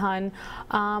businesses हैं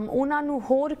उन्हां नूं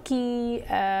होर की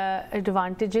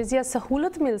एडवांटेजेस या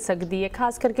सहूलत मिल सकती है,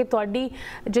 खास करके तुहाडी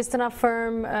जिस तरह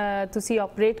फर्म तुसी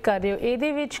ऑपरेट कर रहे हो ਇਹਦੇ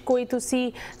ਵਿੱਚ कोई तुसी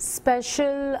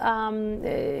स्पेशल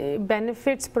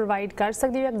बेनिफिट्स प्रोवाइड कर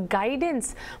सकते हो या गाइडेंस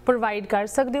प्रोवाइड कर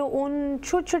सकते हो उन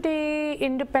छोटे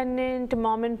independent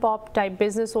mom and pop type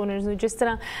business owners नूं, जिस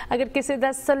तरह अगर किसी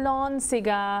का सैलून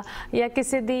सीगा या किसी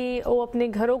दी वो अपने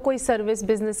घरों कोई सर्विस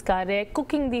बिजनेस कर रहे हैं,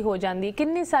 कुकिंग दी हो जाती है,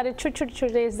 किन्ने सारे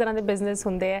छोटे इस तरह के बिजनेस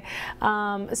होंगे है।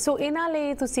 सो इन्हां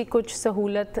लई तुसी कुछ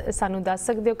सहूलत सानू दस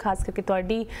सकते हो खास करके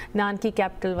तुहाडी नानकी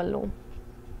कैपिटल वालों?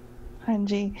 हाँ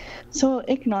जी, सो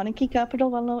एक नानकी कैपिटल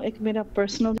वालों एक मेरा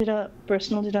पर्सनल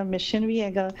जिहड़ा मिशन भी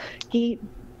हैगा कि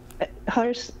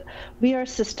हर वी आर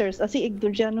सिस्टर्स, ਅਸੀਂ ਇੱਕ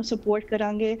ਦੂਜੇ ਨੂੰ ਸਪੋਰਟ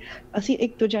ਕਰਾਂਗੇ, ਅਸੀਂ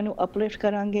ਇੱਕ ਦੂਜੇ ਨੂੰ ਅਪਲਿਫਟ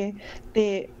ਕਰਾਂਗੇ ਤੇ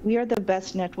ਵੀ ਆਰ ਦ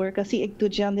ਬੈਸਟ ਨੈਟਵਰਕ। ਅਸੀਂ ਇੱਕ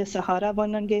ਦੂਜੇ ਦੇ ਸਹਾਰਾ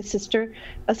ਬਣਾਂਗੇ। ਸਿਸਟਰ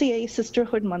ਅਸੀਂ ਇਹ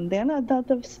ਸਿਸਟਰਹੁੱਡ ਮੰਨਦੇ ਆ ਨਾ,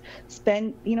 that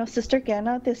spend sister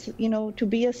ਕਹਿਣਾ ਤੇ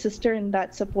to be a sister in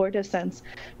that supportive sense।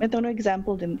 ਮੈਂ ਤੁਹਾਨੂੰ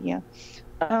ਐਗਜ਼ਾਮਪਲ ਦਿੰਦੀ ਆ।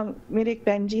 ਮੇਰੇ ਇੱਕ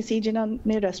ਭੈਣ ਜੀ ਸੀ ਜਿਨ੍ਹਾਂ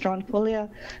ਨੇ ਰੈਸਟੋਰੈਂਟ ਖੋਲ੍ਹਿਆ।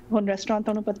 ਹੁਣ ਰੈਸਟੋਰੈਂਟ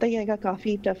ਤੁਹਾਨੂੰ ਪਤਾ ਹੀ ਹੈਗਾ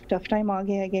ਕਾਫੀ ਟਫ ਟਾਈਮ ਆ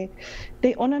ਗਏ ਹੈਗੇ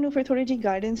ਤੇ ਉਹਨਾਂ ਨੂੰ ਫਿਰ ਥੋੜ੍ਹੀ ਜਿਹੀ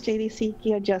ਗਾਈਡੈਂਸ ਚਾਹੀਦੀ ਸੀ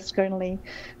ਕਿ ਐਡਜਸਟ ਕਰਨ ਲਈ।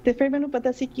 ਤੇ ਫਿਰ ਮੈਨੂੰ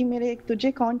ਪਤਾ ਸੀ ਕਿ ਮੇਰੇ ਇੱਕ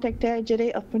ਦੂਜੇ ਕੰਟੈਕਟ ਹੈ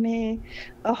ਜਿਹੜੇ ਆਪਣੇ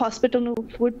ਹਸਪੀਟਲ ਨੂੰ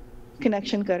ਫੂਡ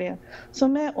ਕਨੈਕਸ਼ਨ ਕਰਿਆ। ਸੋ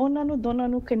ਮੈਂ ਉਹਨਾਂ ਨੂੰ ਦੋਨਾਂ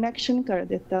ਨੂੰ ਕਨੈਕਸ਼ਨ ਕਰ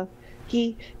ਦਿੱਤਾ ਕਿ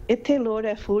ਇੱਥੇ ਲੋੜ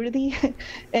ਹੈ ਫੂਡ ਦੀ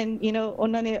ਐਂਡ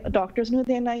ਉਹਨਾਂ ਨੇ ਡਾਕਟਰਸ ਨੂੰ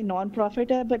ਦੇਣਾ ਹੀ ਨੋਨ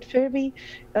ਪ੍ਰੋਫਿਟ ਹੈ ਬਟ ਫਿਰ ਵੀ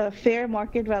ਫੇਅਰ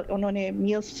ਮਾਰਕੀਟ ਵੱਲ ਉਹਨਾਂ ਨੇ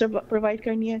ਮੀਲਸ ਪ੍ਰੋਵਾਈਡ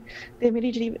ਕਰਨੀ ਹੈ। ਤੇ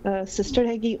ਮੇਰੀ ਜਿਹੜੀ ਸਿਸਟਰ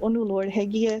ਹੈਗੀ ਉਹਨੂੰ ਲੋੜ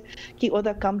ਹੈਗੀ ਹੈ ਕਿ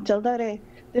ਉਹਦਾ ਕੰਮ ਚੱਲਦਾ ਰਹੇ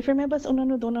ਤੇ ਫਿਰ ਮੈਂ ਬਸ ਉਹਨਾਂ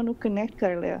ਨੂੰ ਦੋਨਾਂ ਨੂੰ ਕਨੈਕਟ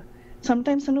ਕਰ ਲਿਆ।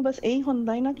 ਸਮਟਾਈਮਸ ਸਾਨੂੰ ਬਸ ਇਹੀ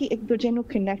ਹੁੰਦਾ ਹੈ ਨਾ ਕਿ ਇੱਕ ਦੂਜੇ ਨੂੰ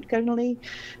ਕਨੈਕਟ ਕਰਨ ਲਈ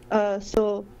ਸੋ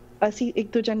ਅਸੀਂ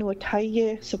ਇੱਕ ਦੂਜੇ ਨੂੰ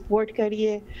ਉਠਾਈਏ, ਸਪੋਰਟ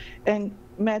ਕਰੀਏ। ਐਂਡ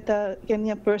ਮੈਂ ਤਾਂ ਕਹਿੰਦੀ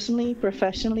ਹਾਂ ਪਰਸਨਲੀ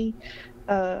ਪ੍ਰੋਫੈਸ਼ਨਲੀ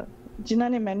ਜਿਨ੍ਹਾਂ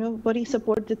ਨੇ ਮੈਨੂੰ ਬੜੀ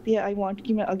ਸਪੋਰਟ ਦਿੱਤੀ ਹੈ, ਆਈ ਵਾਂਟ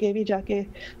ਕਿ ਮੈਂ ਅੱਗੇ ਵੀ ਜਾ ਕੇ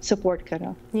ਸਪੋਰਟ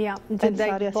ਕਰਾਂ।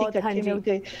 ਸਾਰੇ ਅਸੀਂ ਇਕੱਠੇ ਮਿਲ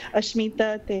ਕੇ ਅਸ਼ਮੀਤਾ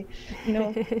ਤੇ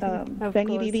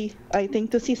ਬੈਨੀ ਦੀਦੀ, ਆਈ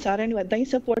ਥਿੰਕ ਤੁਸੀਂ ਸਾਰਿਆਂ ਨੂੰ ਏਦਾਂ ਹੀ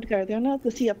ਸਪੋਰਟ ਕਰਦੇ ਹੋ ਨਾ।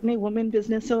 ਤੁਸੀਂ ਆਪਣੇ ਵੂਮਨ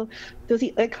ਬਿਜ਼ਨਸ ਹੋ,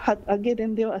 ਤੁਸੀਂ ਇੱਕ ਹੱਥ ਅੱਗੇ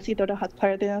ਦਿੰਦੇ ਹੋ, ਅਸੀਂ ਤੁਹਾਡਾ ਹੱਥ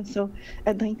ਫੜਦੇ ਹਾਂ। ਸੋ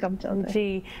ਏਦਾਂ ਹੀ ਕੰਮ ਚੱਲਦਾ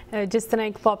ਜੀ। ਜਿਸ ਤਰ੍ਹਾਂ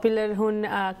ਇੱਕ ਪੋਪੂਲਰ ਹੁਣ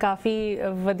ਕਾਫੀ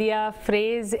ਵਧੀਆ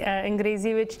ਫਰੇਜ਼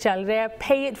ਅੰਗਰੇਜ਼ੀ ਵਿੱਚ ਚੱਲ ਰਿਹਾ,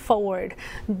 ਪੇ ਇਟ ਫੋਰਵਰਡ।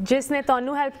 ਜਿਸ ਨੇ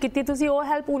ਤੁਹਾਨੂੰ ਹੈਲਪ ਕੀਤੀ ਤੁਸੀਂ ਉਹ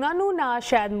ਹੈਲਪ ਉਹਨਾਂ ਨੂੰ ਨਾ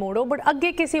ਸ਼ਾਇਦ ਮੋੜੋ ਬਟ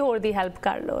ਅੱਗੇ ਕਿਸੇ ਹੋਰ ਦੀ ਹੈਲਪ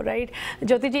ਕਰ ਲਓ, ਰਾਈਟ।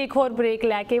 ਜੋਤੀ ਜੀ ਇੱਕ ਹੋਰ ਬ੍ਰੇਕ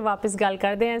ਲੈ ਕੇ ਵਾਪਸ ਗੱਲ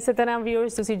ਕਰਦੇ ਹਾਂ। ਇਸੇ ਤਰ੍ਹਾਂ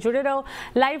ਵਿਊਅਰਸ ਤੁਸੀਂ ਜੁੜੇ ਰਹੋ,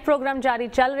 ਲਾਈਵ ਪ੍ਰੋਗਰਾਮ ਜਾਰੀ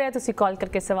ਚੱਲ ਰਿਹਾ, ਤੁਸੀਂ ਕਾਲ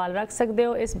ਕਰਕੇ ਸਵਾਲ ਰੱਖ ਸਕਦੇ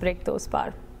ਹੋ ਇਸ ਬ੍ਰੇਕ ਤੋਂ ਉਸ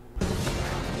ਪਾਰ।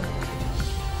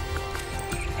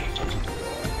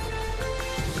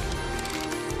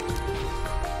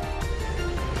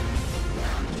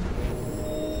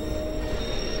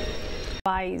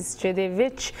 ਜਿਹਦੇ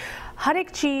ਵਿੱਚ हर एक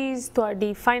चीज़ तुहाडी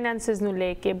फाइनेंसिस नूं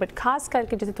लेके बट खास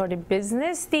करके जिथे तुहाडे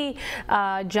बिजनेस की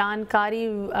जानकारी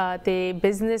ते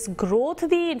बिजनेस ग्रोथ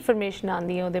की इन्फॉर्मेशन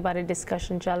आती है उहदे बारे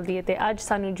डिस्कशन चलती है। तो अज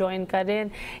सानू ज्वाइन कर रहे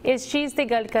हैं इस चीज़ की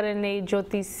गल करने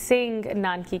ज्योति सिंह,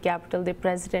 नानकी कैपिटल के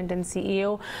president and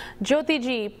CEO। Jyoti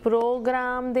ji,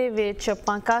 programme दे विच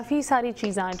आपां काफ़ी सारी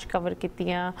चीज़ां अज कवर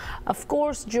कीतियां।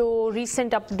 ऑफकोर्स जो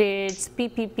रीसेंट अपडेट्स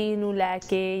PPP नूं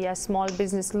लैके या स्मॉल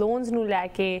बिजनेस लोन्स नूं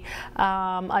लैके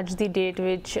अज दी डेट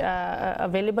विच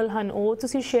अवेलेबल हैं वो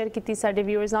तुसी शेयर की साडे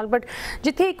व्यूअर्स नाल। बट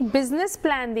जिथे एक बिजनेस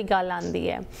प्लान की गल आती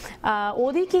है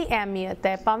उहदी की अहमियत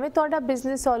है? भावें तुहाडा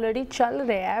बिजनेस ऑलरेडी चल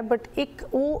रहा है बट एक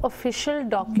वो ऑफिशियल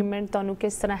डॉक्यूमेंट तुहानू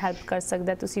किस तरह हैल्प कर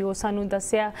सकता है, तुसी वो सानू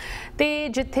दस्सिया। ते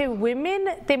जिथे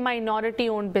वुमेन ते माइनॉरिटी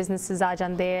ओन्ड बिजनेसिस आ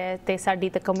जाते हैं ते साडी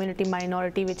ते कम्यूनिटी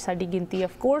माइनॉरिटी विच साडी गिनती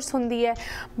ऑफ कोर्स हुंदी है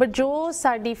बट जो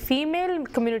साडी फीमेल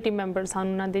कम्यूनिटी मैंबर्स हैं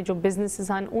उन्हां दे जो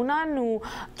बिजनेसिस हैं उन्हां नू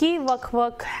की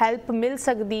वख-वख हैल्प मिल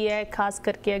सकती है, खास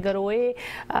करके अगर वो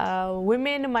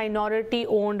वुमेन माइनॉरिटी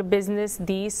ओन्ड बिजनेस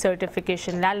दी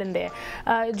सर्टिफिकेशन लै लेंदे हैं।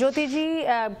 ज्योति जी,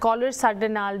 कॉलर साडे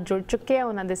नाल जुड़ चुके हैं,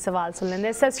 उन्हां दे सवाल सुन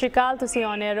लेंदे। सत श्री अकाल, तुसीं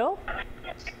ऑन एयर हो?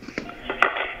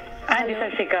 हाँ जी,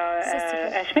 सत श्री अकाल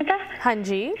अश्मिता। हाँ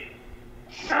जी,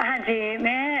 हाँ जी,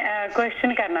 मैं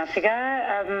क्वेश्चन करना सीगा।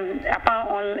 आपां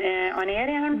ऑन एयर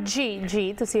हैं जी?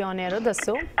 जी, तुसीं ऑन एयर हो,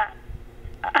 दसो।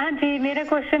 हाँ जी, मेरा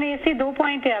क्वेश्चन ये सी 2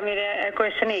 पॉइंट है। मेरा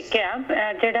क्वेश्चन एक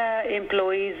है जिहड़ा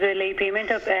एम्पलॉइज लई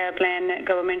पेमेंट प्लान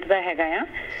गवर्नमेंट का हैगा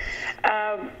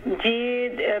आ जी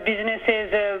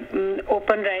बिजनेसिस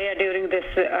ओपन रहे ड्यूरिंग दिस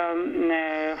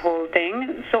होल थिंग,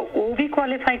 सो वो भी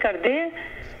क्वालीफाई करदे?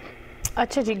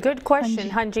 अच्छा जी, गुड क्वेश्चन।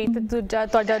 हाँ जी,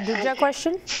 तुहाडा दूजा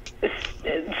क्वेश्चन?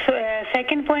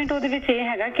 सैकेंड पॉइंट ਉਹਦੇ ਵਿੱਚ ਇਹ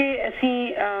ਹੈਗਾ ਕਿ ਅਸੀਂ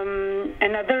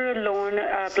another loan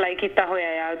apply ਕੀਤਾ ਹੋਇਆ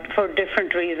ਆ for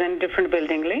different reason, different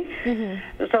building ਲਈ,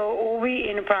 so ਉਹ ਵੀ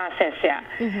in process ਆ।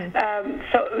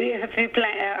 so if we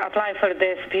apply for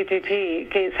this PPP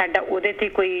ਕਿ ਸਾਡਾ ਉਹਦੇ ਤੇ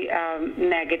ਕੋਈ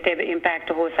negative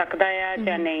impact ਹੋ ਸਕਦਾ ਆ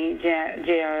ਜਾਂ ਨਹੀਂ,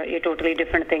 ਜੇ ਇਹ totally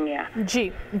different thing ਆ? जी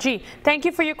जी, thank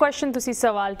you for your question. तुसी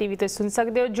सवाल टीवी ते सुन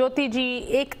सकते हो। ज्योति जी,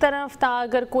 एक तरफ तो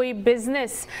अगर कोई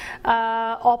बिजनेस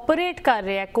ऑपरेट कर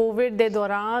रहा है कोविड के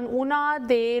दौरान उन्हां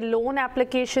दे लोन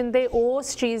एप्लीकेशन दे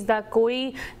उस चीज़ का कोई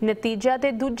नतीजा,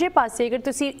 तो दूजे पासे अगर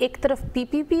तुसी एक तरफ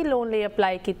PPP लोन ले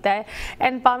अप्लाई किया है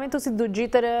एंड भावें तुसी दूजी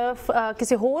तरफ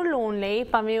किसी होर लोन ले,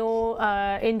 भावें वो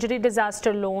इंजरी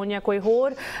डिजास्टर लोन या कोई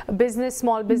होर बिजनेस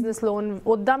स्मॉल बिजनेस लोन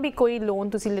उदा भी कोई लोन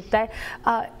तुसी लिता है,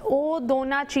 वो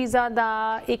दोनों चीज़ों का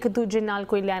एक दूजे नाल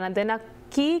कोई लेना देना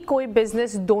कि कोई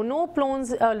बिजनेस दोनों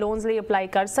लोन्स लिए अप्लाई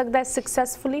कर सकता है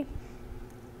सक्सेसफुली?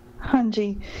 हाँ जी,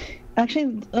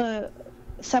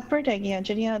 एक्चुअली ਸੈਪਰੇਟ ਹੈਗੀਆਂ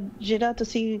ਜਿਹੜਾ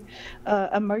ਤੁਸੀਂ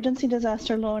ਐਮਰਜੈਂਸੀ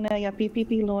ਡਿਜ਼ਾਸਟਰ ਲੋਨ ਹੈ ਜਾਂ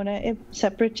PPP ਲੋਨ ਹੈ, ਇਹ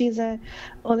ਸੈਪਰੇਟ ਚੀਜ਼ ਹੈ।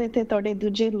 ਉਹਦੇ ਤੇ ਤੁਹਾਡੇ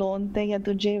ਦੂਜੇ ਲੋਨ ਤੇ ਜਾਂ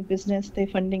ਦੂਜੇ ਬਿਜ਼ਨਸ ਤੇ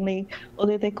ਫੰਡਿੰਗ ਲਈ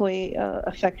ਉਹਦੇ ਤੇ ਕੋਈ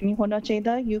ਇਫੈਕਟ ਨਹੀਂ ਹੋਣਾ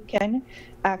ਚਾਹੀਦਾ। ਯੂ ਕੈਨ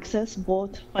ਐਕਸੈਸ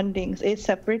ਬੋਥ ਫੰਡਿੰਗਸ। ਇਹ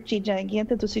ਸੈਪਰੇਟ ਚੀਜ਼ਾਂ ਹੈਗੀਆਂ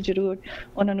ਤੇ ਤੁਸੀਂ ਜ਼ਰੂਰ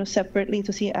ਉਹਨਾਂ ਨੂੰ ਸੈਪਰੇਟਲੀ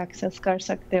ਤੁਸੀਂ ਐਕਸੈਸ ਕਰ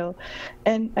ਸਕਦੇ ਹੋ।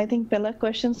 ਐਂਡ ਆਈ ਥਿੰਕ ਪਹਿਲਾ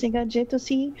ਕੁਐਸਚਨ ਸੀਗਾ, ਜੇ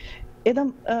ਤੁਸੀਂ ਇਹਦਾ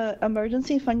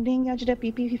ਐਮਰਜੈਂਸੀ ਫੰਡਿੰਗ ਜਾਂ ਜਿਹੜਾ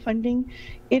PPP ਫੰਡਿੰਗ,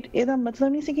 ਇਹਦਾ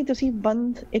ਮਤਲਬ ਨਹੀਂ ਸੀ ਕਿ ਤੁਸੀਂ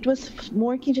ਬੰਦ, ਇਟ ਵਾਸ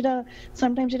ਮੋਰ ਕਿ ਜਿਹੜਾ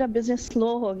ਸਮਟਾਈਮ ਜਿਹੜਾ ਬਿਜ਼ਨਸ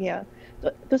ਸਲੋ ਹੋ ਗਿਆ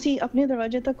ਤੁਸੀਂ ਆਪਣੇ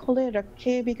ਦਰਵਾਜ਼ੇ ਤੱਕ ਖੋਲੇ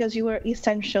ਰੱਖੇ ਬਿਕਾਜ਼ ਯੂ ਆਰ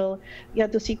ਇਸੈਂਸ਼ੀਅਲ ਜਾਂ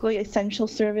ਤੁਸੀਂ ਕੋਈ ਇਸੈਂਸ਼ੀਅਲ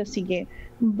ਸਰਵਿਸ ਸੀਗੇ,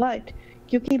 ਬਟ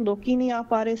ਕਿਉਂਕਿ ਲੋਕੀ ਨਹੀਂ ਆ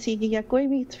ਪਾ ਰਹੇ ਸੀਗੇ ਜਾਂ ਕੋਈ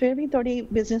ਵੀ, ਫਿਰ ਵੀ ਤੁਹਾਡੀ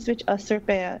ਬਿਜ਼ਨਸ ਵਿੱਚ ਅਸਰ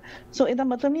ਪਿਆ। ਸੋ ਇਹਦਾ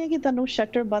ਮਤਲਬ ਨਹੀਂ ਹੈ ਕਿ ਤੁਹਾਨੂੰ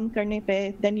ਸ਼ਟਰ ਬੰਦ ਕਰਨੇ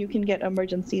ਪਏ then you can get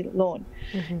emergency loan.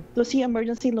 ਤੁਸੀਂ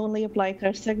ਐਮਰਜੈਂਸੀ ਲੋਨ ਲਈ ਅਪਲਾਈ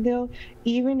ਕਰ ਸਕਦੇ ਹੋ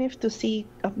ਈਵਨ ਇਫ ਤੁਸੀਂ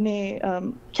ਆਪਣੇ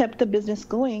kept the business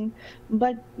going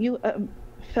but you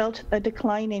felt a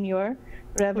decline in your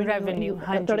revenue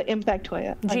ਤੁਹਾਡਾ ਇੰਪੈਕਟ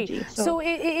ਹੋਇਆ ਜੀ। ਸੋ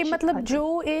ਇਹ ਮਤਲਬ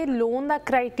ਜੋ ਇਹ ਲੋਨ ਦਾ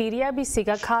ਕ੍ਰਾਈਟੇਰੀਆ ਵੀ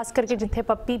ਸੀਗਾ, ਖਾਸ ਕਰਕੇ ਜਿੱਥੇ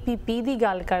ਆਪਾਂ PPP ਦੀ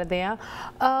ਗੱਲ ਕਰਦੇ ਆ,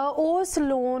 ਉਸ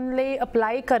ਲੋਨ ਲਈ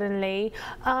ਅਪਲਾਈ ਕਰਨ ਲਈ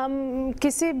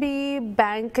ਕਿਸੇ ਵੀ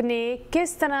ਬੈਂਕ ਨੇ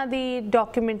ਕਿਸ ਤਰ੍ਹਾਂ ਦੀ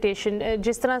ਡਾਕੂਮੈਂਟੇਸ਼ਨ,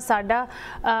 ਜਿਸ ਤਰ੍ਹਾਂ ਸਾਡਾ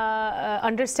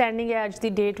ਅੰਡਰਸਟੈਂਡਿੰਗ ਹੈ ਅੱਜ ਦੀ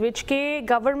ਡੇਟ ਵਿੱਚ ਕਿ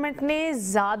ਗਵਰਨਮੈਂਟ ਨੇ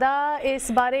ਜ਼ਿਆਦਾ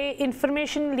ਇਸ ਬਾਰੇ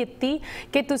ਇਨਫੋਰਮੇਸ਼ਨ ਲਿੱਤੀ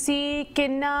ਕਿ ਤੁਸੀਂ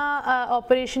ਕਿੰਨਾ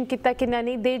ਆਪਰੇਸ਼ਨ ਕੀਤਾ ਕਿੰਨਾ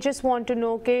ਨਹੀਂ, ਦੇ ਜਸਟ ਵਾਂਟ ਟੂ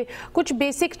ਨੋ ਕਿ ਕੁਝ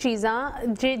ਬੇਸਿਕ ਚੀਜ਼ਾਂ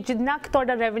ਜਿੰਨਾ ਕੁ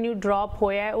ਤੁਹਾਡਾ ਰੈਵਨਿਊ ਡ੍ਰੌਪ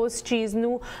ਹੋਇਆ ਹੈ ਉਸ ਚੀਜ਼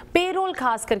ਨੂੰ ਪੇਰੋਲ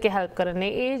ਖਾਸ ਕਰਕੇ ਹੈਲਪ ਕਰਨ ਲਈ।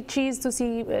 ਇਹ ਚੀਜ਼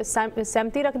ਤੁਸੀਂ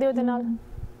ਸਹਿਮਤੀ ਰੱਖਦੇ ਹੋ ਉਹਦੇ ਨਾਲ?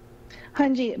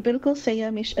 ਹਾਂਜੀ ਬਿਲਕੁਲ ਸਹੀ ਹੈ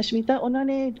ਅਸ਼ਮੀਤਾ। ਉਹਨਾਂ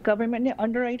ਨੇ ਗਵਰਨਮੈਂਟ ਨੇ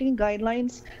ਅੰਡਰਰਾਈਟਿੰਗ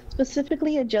ਗਾਈਡਲਾਈਨਸ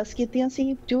ਸਪੈਸੀਫਿਕਲੀ ਐਡਜਸਟ ਕੀਤੀਆਂ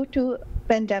ਸੀ ਡਿਊ ਟੂ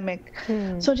ਪੈਂਡੈਮਿਕ।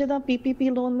 ਸੋ ਜਿਹਦਾ PPP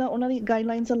ਲੋਨ ਦਾ ਉਹਨਾਂ ਦੀ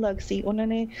ਗਾਈਡਲਾਈਨਸ ਅਲੱਗ ਸੀ। ਉਹਨਾਂ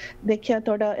ਨੇ ਦੇਖਿਆ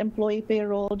ਤੁਹਾਡਾ EMPLOYEE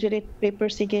ਪੇਰੋਲ, ਜਿਹੜੇ ਪੇਪਰ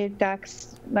ਸੀਗੇ ਟੈਕਸ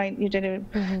ਜਿਹੜੇ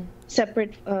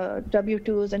separate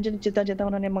W2s and ਜਿੱਦਾਂ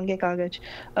ਉਹਨਾਂ ਨੇ ਮੰਗੇ ਕਾਗਜ਼।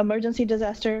 emergency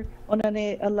disaster ਉਹਨਾਂ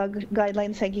ਨੇ ਅਲੱਗ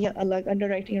guidelines ਹੈਗੀਆਂ, ਅਲੱਗ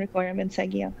underwriting requirements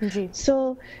ਹੈਗੀਆਂ। So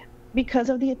because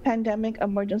of the pandemic,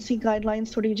 emergency guidelines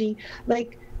ਥੋੜੀ ਜੀ like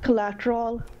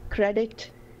collateral, credit,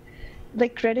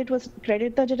 like credit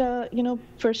ਦਾ ਜਿਹੜਾ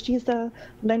first is the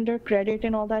lender credit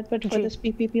and all that, but for this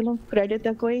PPP loan credit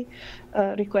ਦਾ ਕੋਈ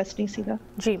request ਨਹੀਂ ਸੀਗਾ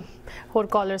ਜੀ। ਹੋਰ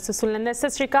ਕਾਲਰਸ ਸੁਣ ਲੈਂਦੇ। ਸਤਿ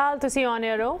ਸ਼੍ਰੀ ਅਕਾਲ, ਤੁਸੀਂ ਔਨ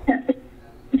에ਅਰ ਹੋ।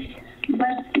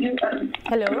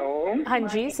 ਹੈਲੋ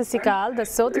ਹਾਂਜੀ ਸਤਿ ਸ਼੍ਰੀ ਅਕਾਲ,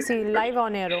 ਦੱਸੋ ਤੁਸੀਂ ਲਾਈਵ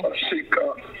ਔਨ 에ਅਰ ਹੋ। ਸਤਿ ਸ਼੍ਰੀ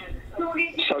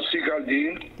ਅਕਾਲ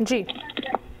ਜੀ। ਜੀ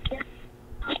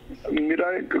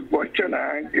ਮੇਰਾ ਇੱਕ ਕੁਐਸਚਨ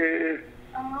ਹੈ ਕਿ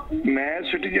ਮੈਂ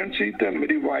ਸਿਟੀਜ਼ਨ ਸੀ ਤੇ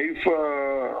ਮੇਰੀ ਵਾਈਫ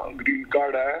ਗ੍ਰੀਨ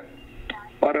ਕਾਰਡ ਹੈ,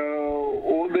 ਪਰ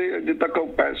ਉਹਦੇ ਅਜੇ ਤੱਕ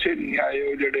ਪੈਸੇ ਨਹੀਂ ਆਏ,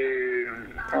 ਉਹ ਜਿਹੜੇ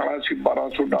ਆਣਾ ਸੀ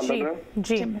 $1200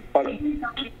 ਪਰ,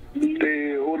 ਤੇ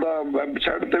ਉਹਦਾ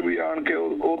ਵੈਬਸਾਈਟ ਤੇ ਵੀ ਆਣ ਕੇ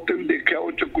ਉਹ ਤੇ ਵੀ ਦੇਖਿਆ,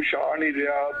 ਉਹ ਚ ਕੁਛ ਆ ਨਹੀਂ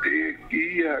ਰਿਹਾ। ਤੇ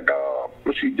ਕੀ ਹੈਗਾ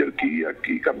ਪ੍ਰੋਸੀਜਰ, ਕੀ ਹੈ,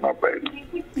 ਕੀ ਕਰਨਾ ਪਏਗਾ?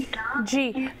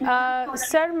 ਜੀ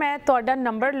ਸਰ ਮੈਂ ਤੁਹਾਡਾ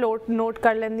ਨੰਬਰ ਨੋਟ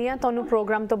ਕਰ ਲੈਂਦੀ ਹਾਂ, ਤੁਹਾਨੂੰ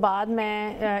ਪ੍ਰੋਗਰਾਮ ਤੋਂ ਬਾਅਦ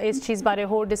ਮੈਂ ਇਸ ਚੀਜ਼ ਬਾਰੇ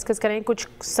ਹੋਰ ਡਿਸਕਸ ਕਰਾਂਗੇ। ਕੁਝ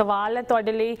ਸਵਾਲ ਹੈ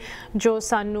ਤੁਹਾਡੇ ਲਈ ਜੋ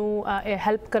ਸਾਨੂੰ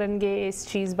ਹੈਲਪ ਕਰਨਗੇ ਇਸ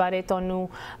ਚੀਜ਼ ਬਾਰੇ ਤੁਹਾਨੂੰ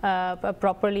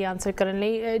ਪ੍ਰੋਪਰਲੀ ਆਨਸਰ ਕਰਨ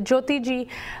ਲਈ। ਜੋਤੀ ਜੀ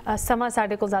ਸਮਾਂ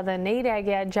ਸਾਡੇ ਕੋਲ ਜ਼ਿਆਦਾ ਨਹੀਂ ਰਹਿ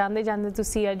ਗਿਆ, ਜਾਂਦੇ ਜਾਂਦੇ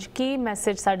ਤੁਸੀਂ ਅੱਜ ਕੀ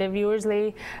ਮੈਸੇਜ ਸਾਡੇ ਵਿਊਅਰਸ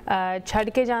ਲਈ ਛੱਡ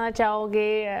ਕੇ ਜਾਣਾ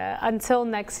ਚਾਹੋਗੇ? ਅੰਟਿਲ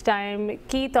ਨੈਕਸਟ ਟਾਈਮ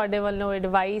ਕੀ ਤੁਹਾਡੇ ਵੱਲੋਂ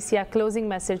ਐਡਵਾਈਸ ਜਾਂ ਕਲੋਜ਼ਿੰਗ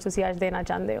ਮੈਸੇਜ ਤੁਸੀਂ ਅੱਜ ਦੇਣਾ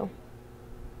ਚਾਹੁੰਦੇ ਹੋ?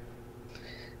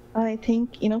 I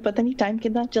think ਪਤਾ ਨਹੀਂ ਟਾਈਮ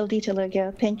ਕਿੰਨਾ ਜਲਦੀ ਚਲਾ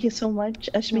ਗਿਆ। ਥੈਂਕ ਯੂ ਸੋ ਮਚ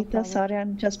ਅਸ਼ਮੀਤਾ, ਸਾਰਿਆਂ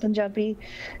ਨੂੰ ਜਸ ਪੰਜਾਬੀ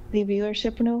ਦੀ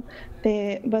ਵਿਊਅਰਸ਼ਿਪ ਨੂੰ।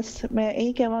 ਤੇ ਬਸ ਮੈਂ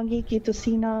ਇਹ ਕਹਾਂਗੀ ਕਿ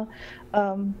ਤੁਸੀਂ ਨਾ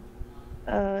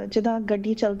ਜਿੱਦਾਂ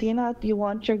ਗੱਡੀ ਚੱਲਦੀ ਹੈ ਨਾ, ਯੂ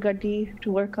ਵਾਂਟ ਯੂਰ ਗੱਡੀ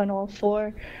to work on all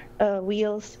 4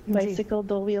 wheels, bicycle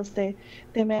 2 wheels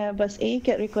ਤੇ ਮੈਂ ਬਸ ਇਹ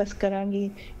ਰਿਕੁਐਸਟ ਕਰਾਂਗੀ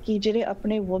ਕਿ ਜਿਹੜੇ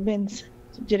ਆਪਣੇ ਵੂਮਨਸ,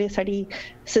 ਜਿਹੜੇ ਸਾਡੀ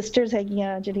ਸਿਸਟਰਸ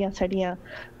ਹੈਗੀਆਂ, ਜਿਹੜੀਆਂ ਸਾਡੀਆਂ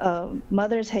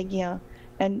ਮਦਰਸ ਹੈਗੀਆਂ,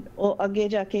 ਐਂਡ ਉਹ ਅੱਗੇ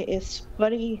ਜਾ ਕੇ ਇਸ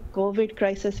ਬੜੀ ਕੋਵਿਡ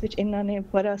ਕ੍ਰਾਈਸਿਸ ਵਿੱਚ ਇਹਨਾਂ ਨੇ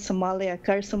ਬੜਾ ਸੰਭਾਲਿਆ,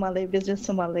 ਘਰ ਸੰਭਾਲੇ, ਬਿਜ਼ਨਸ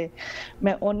ਸੰਭਾਲੇ।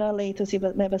 ਮੈਂ ਉਹਨਾਂ ਲਈ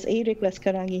ਮੈਂ ਬਸ ਇਹ ਰਿਕੁਐਸਟ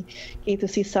ਕਰਾਂਗੀ ਕਿ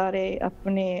ਤੁਸੀਂ ਸਾਰੇ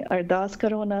ਆਪਣੇ ਅਰਦਾਸ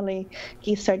ਕਰੋ ਉਹਨਾਂ ਲਈ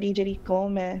ਕਿ ਸਾਡੀ ਜਿਹੜੀ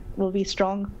ਕੌਮ ਹੈ will be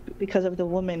strong because of the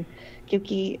women,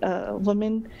 ਕਿਉਂਕਿ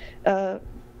women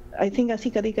I think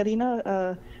ਅਸੀਂ ਕਦੀ ਨਾ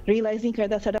ਰਿਅਲਾਈਜ਼ ਨਹੀਂ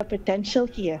ਕਰਦਾ ਸਾਡਾ ਪੋਟੈਂਸ਼ੀਅਲ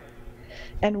ਕੀ ਹੈ,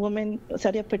 ਐਂਡ ਵੂਮਨ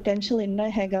ਸਾਡਾ ਪੋਟੈਂਸ਼ੀਅਲ ਇੰਨਾ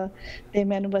ਹੈਗਾ। ਤੇ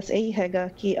ਮੈਨੂੰ ਬਸ ਇਹੀ ਹੈਗਾ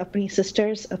ਕਿ ਆਪਣੀ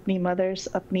ਸਿਸਟਰਸ, ਆਪਣੀ ਮਦਰਸ,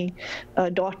 ਆਪਣੀ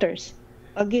ਡਾਟਰਸ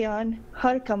ਅੱਗੇ ਆਉਣ,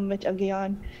 ਹਰ ਕੰਮ ਵਿੱਚ ਅੱਗੇ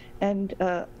ਆਉਣ, and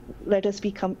let us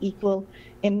become equal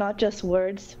in not just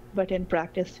words but in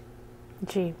practice.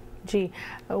 ਜੀ जी,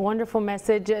 wonderful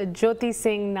message. Jyoti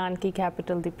Singh, Nanaki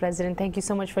Capital, the president. Thank you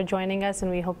so much for joining us,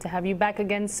 and we hope to have you back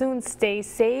again soon. Stay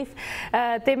safe.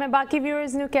 ਤੇ ਮੈਂ ਬਾਕੀ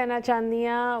viewers ਨੂੰ ਕਹਿਣਾ ਚਾਹੁੰਦੀ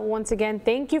ਹਾਂ, once again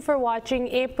thank you for watching.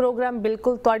 ਇਹ programme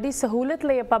ਬਿਲਕੁਲ ਤੁਹਾਡੀ ਸਹੂਲਤ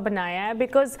ਲਈ ਆਪਾਂ ਬਣਾਇਆ ਹੈ,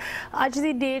 ਬਿਕੋਜ਼ ਅੱਜ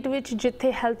ਦੀ ਡੇਟ ਵਿੱਚ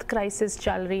ਜਿੱਥੇ ਹੈਲਥ ਕ੍ਰਾਈਸਿਸ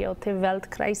ਚੱਲ ਰਹੀ ਹੈ ਉੱਥੇ ਵੈਲਥ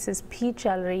ਕ੍ਰਾਈਸਿਸ ਵੀ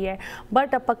ਚੱਲ ਰਹੀ ਹੈ,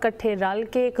 ਬਟ ਆਪਾਂ ਇਕੱਠੇ ਰਲ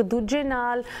ਕੇ ਇੱਕ ਦੂਜੇ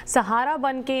ਨਾਲ ਸਹਾਰਾ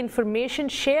ਬਣ ਕੇ ਇਨਫੋਰਮੇਸ਼ਨ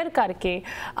ਸ਼ੇਅਰ ਕਰਕੇ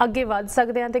ਅੱਗੇ ਵੱਧ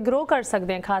ਸਕਦੇ ਹਾਂ ਤੇ ਗਰੋ ਕਰ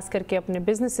ਸਕਦੇ ਹਾਂ, ਖਾਸ ਕਰਕੇ ਆਪਣੇ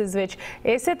ਬਿਜ਼ਨੈਸਿਸ ਵਿੱਚ।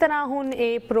 ਇਸੇ ਤਰ੍ਹਾਂ ਹੁਣ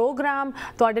ਇਹ ਪ੍ਰੋਗਰਾਮ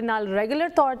ਤੁਹਾਡੇ ਨਾਲ ਰੈਗੂਲਰ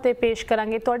ਤੌਰ ਤੇ ਪੇਸ਼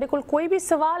ਕਰਾਂਗੇ। ਤੁਹਾਡੇ ਕੋਲ ਕੋਈ ਵੀ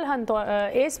ਸਵਾਲ ਹਨ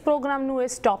ਇਸ ਪ੍ਰੋਗਰਾਮ ਨੂੰ,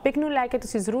 ਇਸ ਟੌਪਿਕ ਨੂੰ ਲੈ ਕੇ,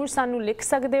 ਤੁਸੀਂ ਜ਼ਰੂਰ ਸਾਨੂੰ ਲਿਖ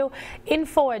ਸਕਦੇ ਹੋ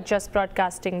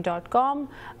info@justbroadcasting.com,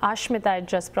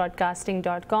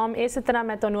 ashmita@justbroadcasting.com। ਇਸੇ ਤਰ੍ਹਾਂ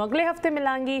ਮੈਂ ਤੁਹਾਨੂੰ ਅਗਲੇ ਹਫਤੇ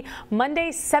ਮਿਲਾਂਗੀ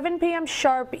Monday 7 PM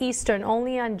sharp Eastern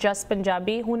only on Just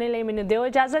Punjabi। ਹੁਣੇ ਲਈ ਮੈਨੂੰ ਦਿਓ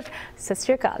ਇਜਾਜ਼ਤ। ਸਤਿ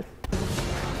ਸ਼੍ਰੀ ਅਕਾਲ।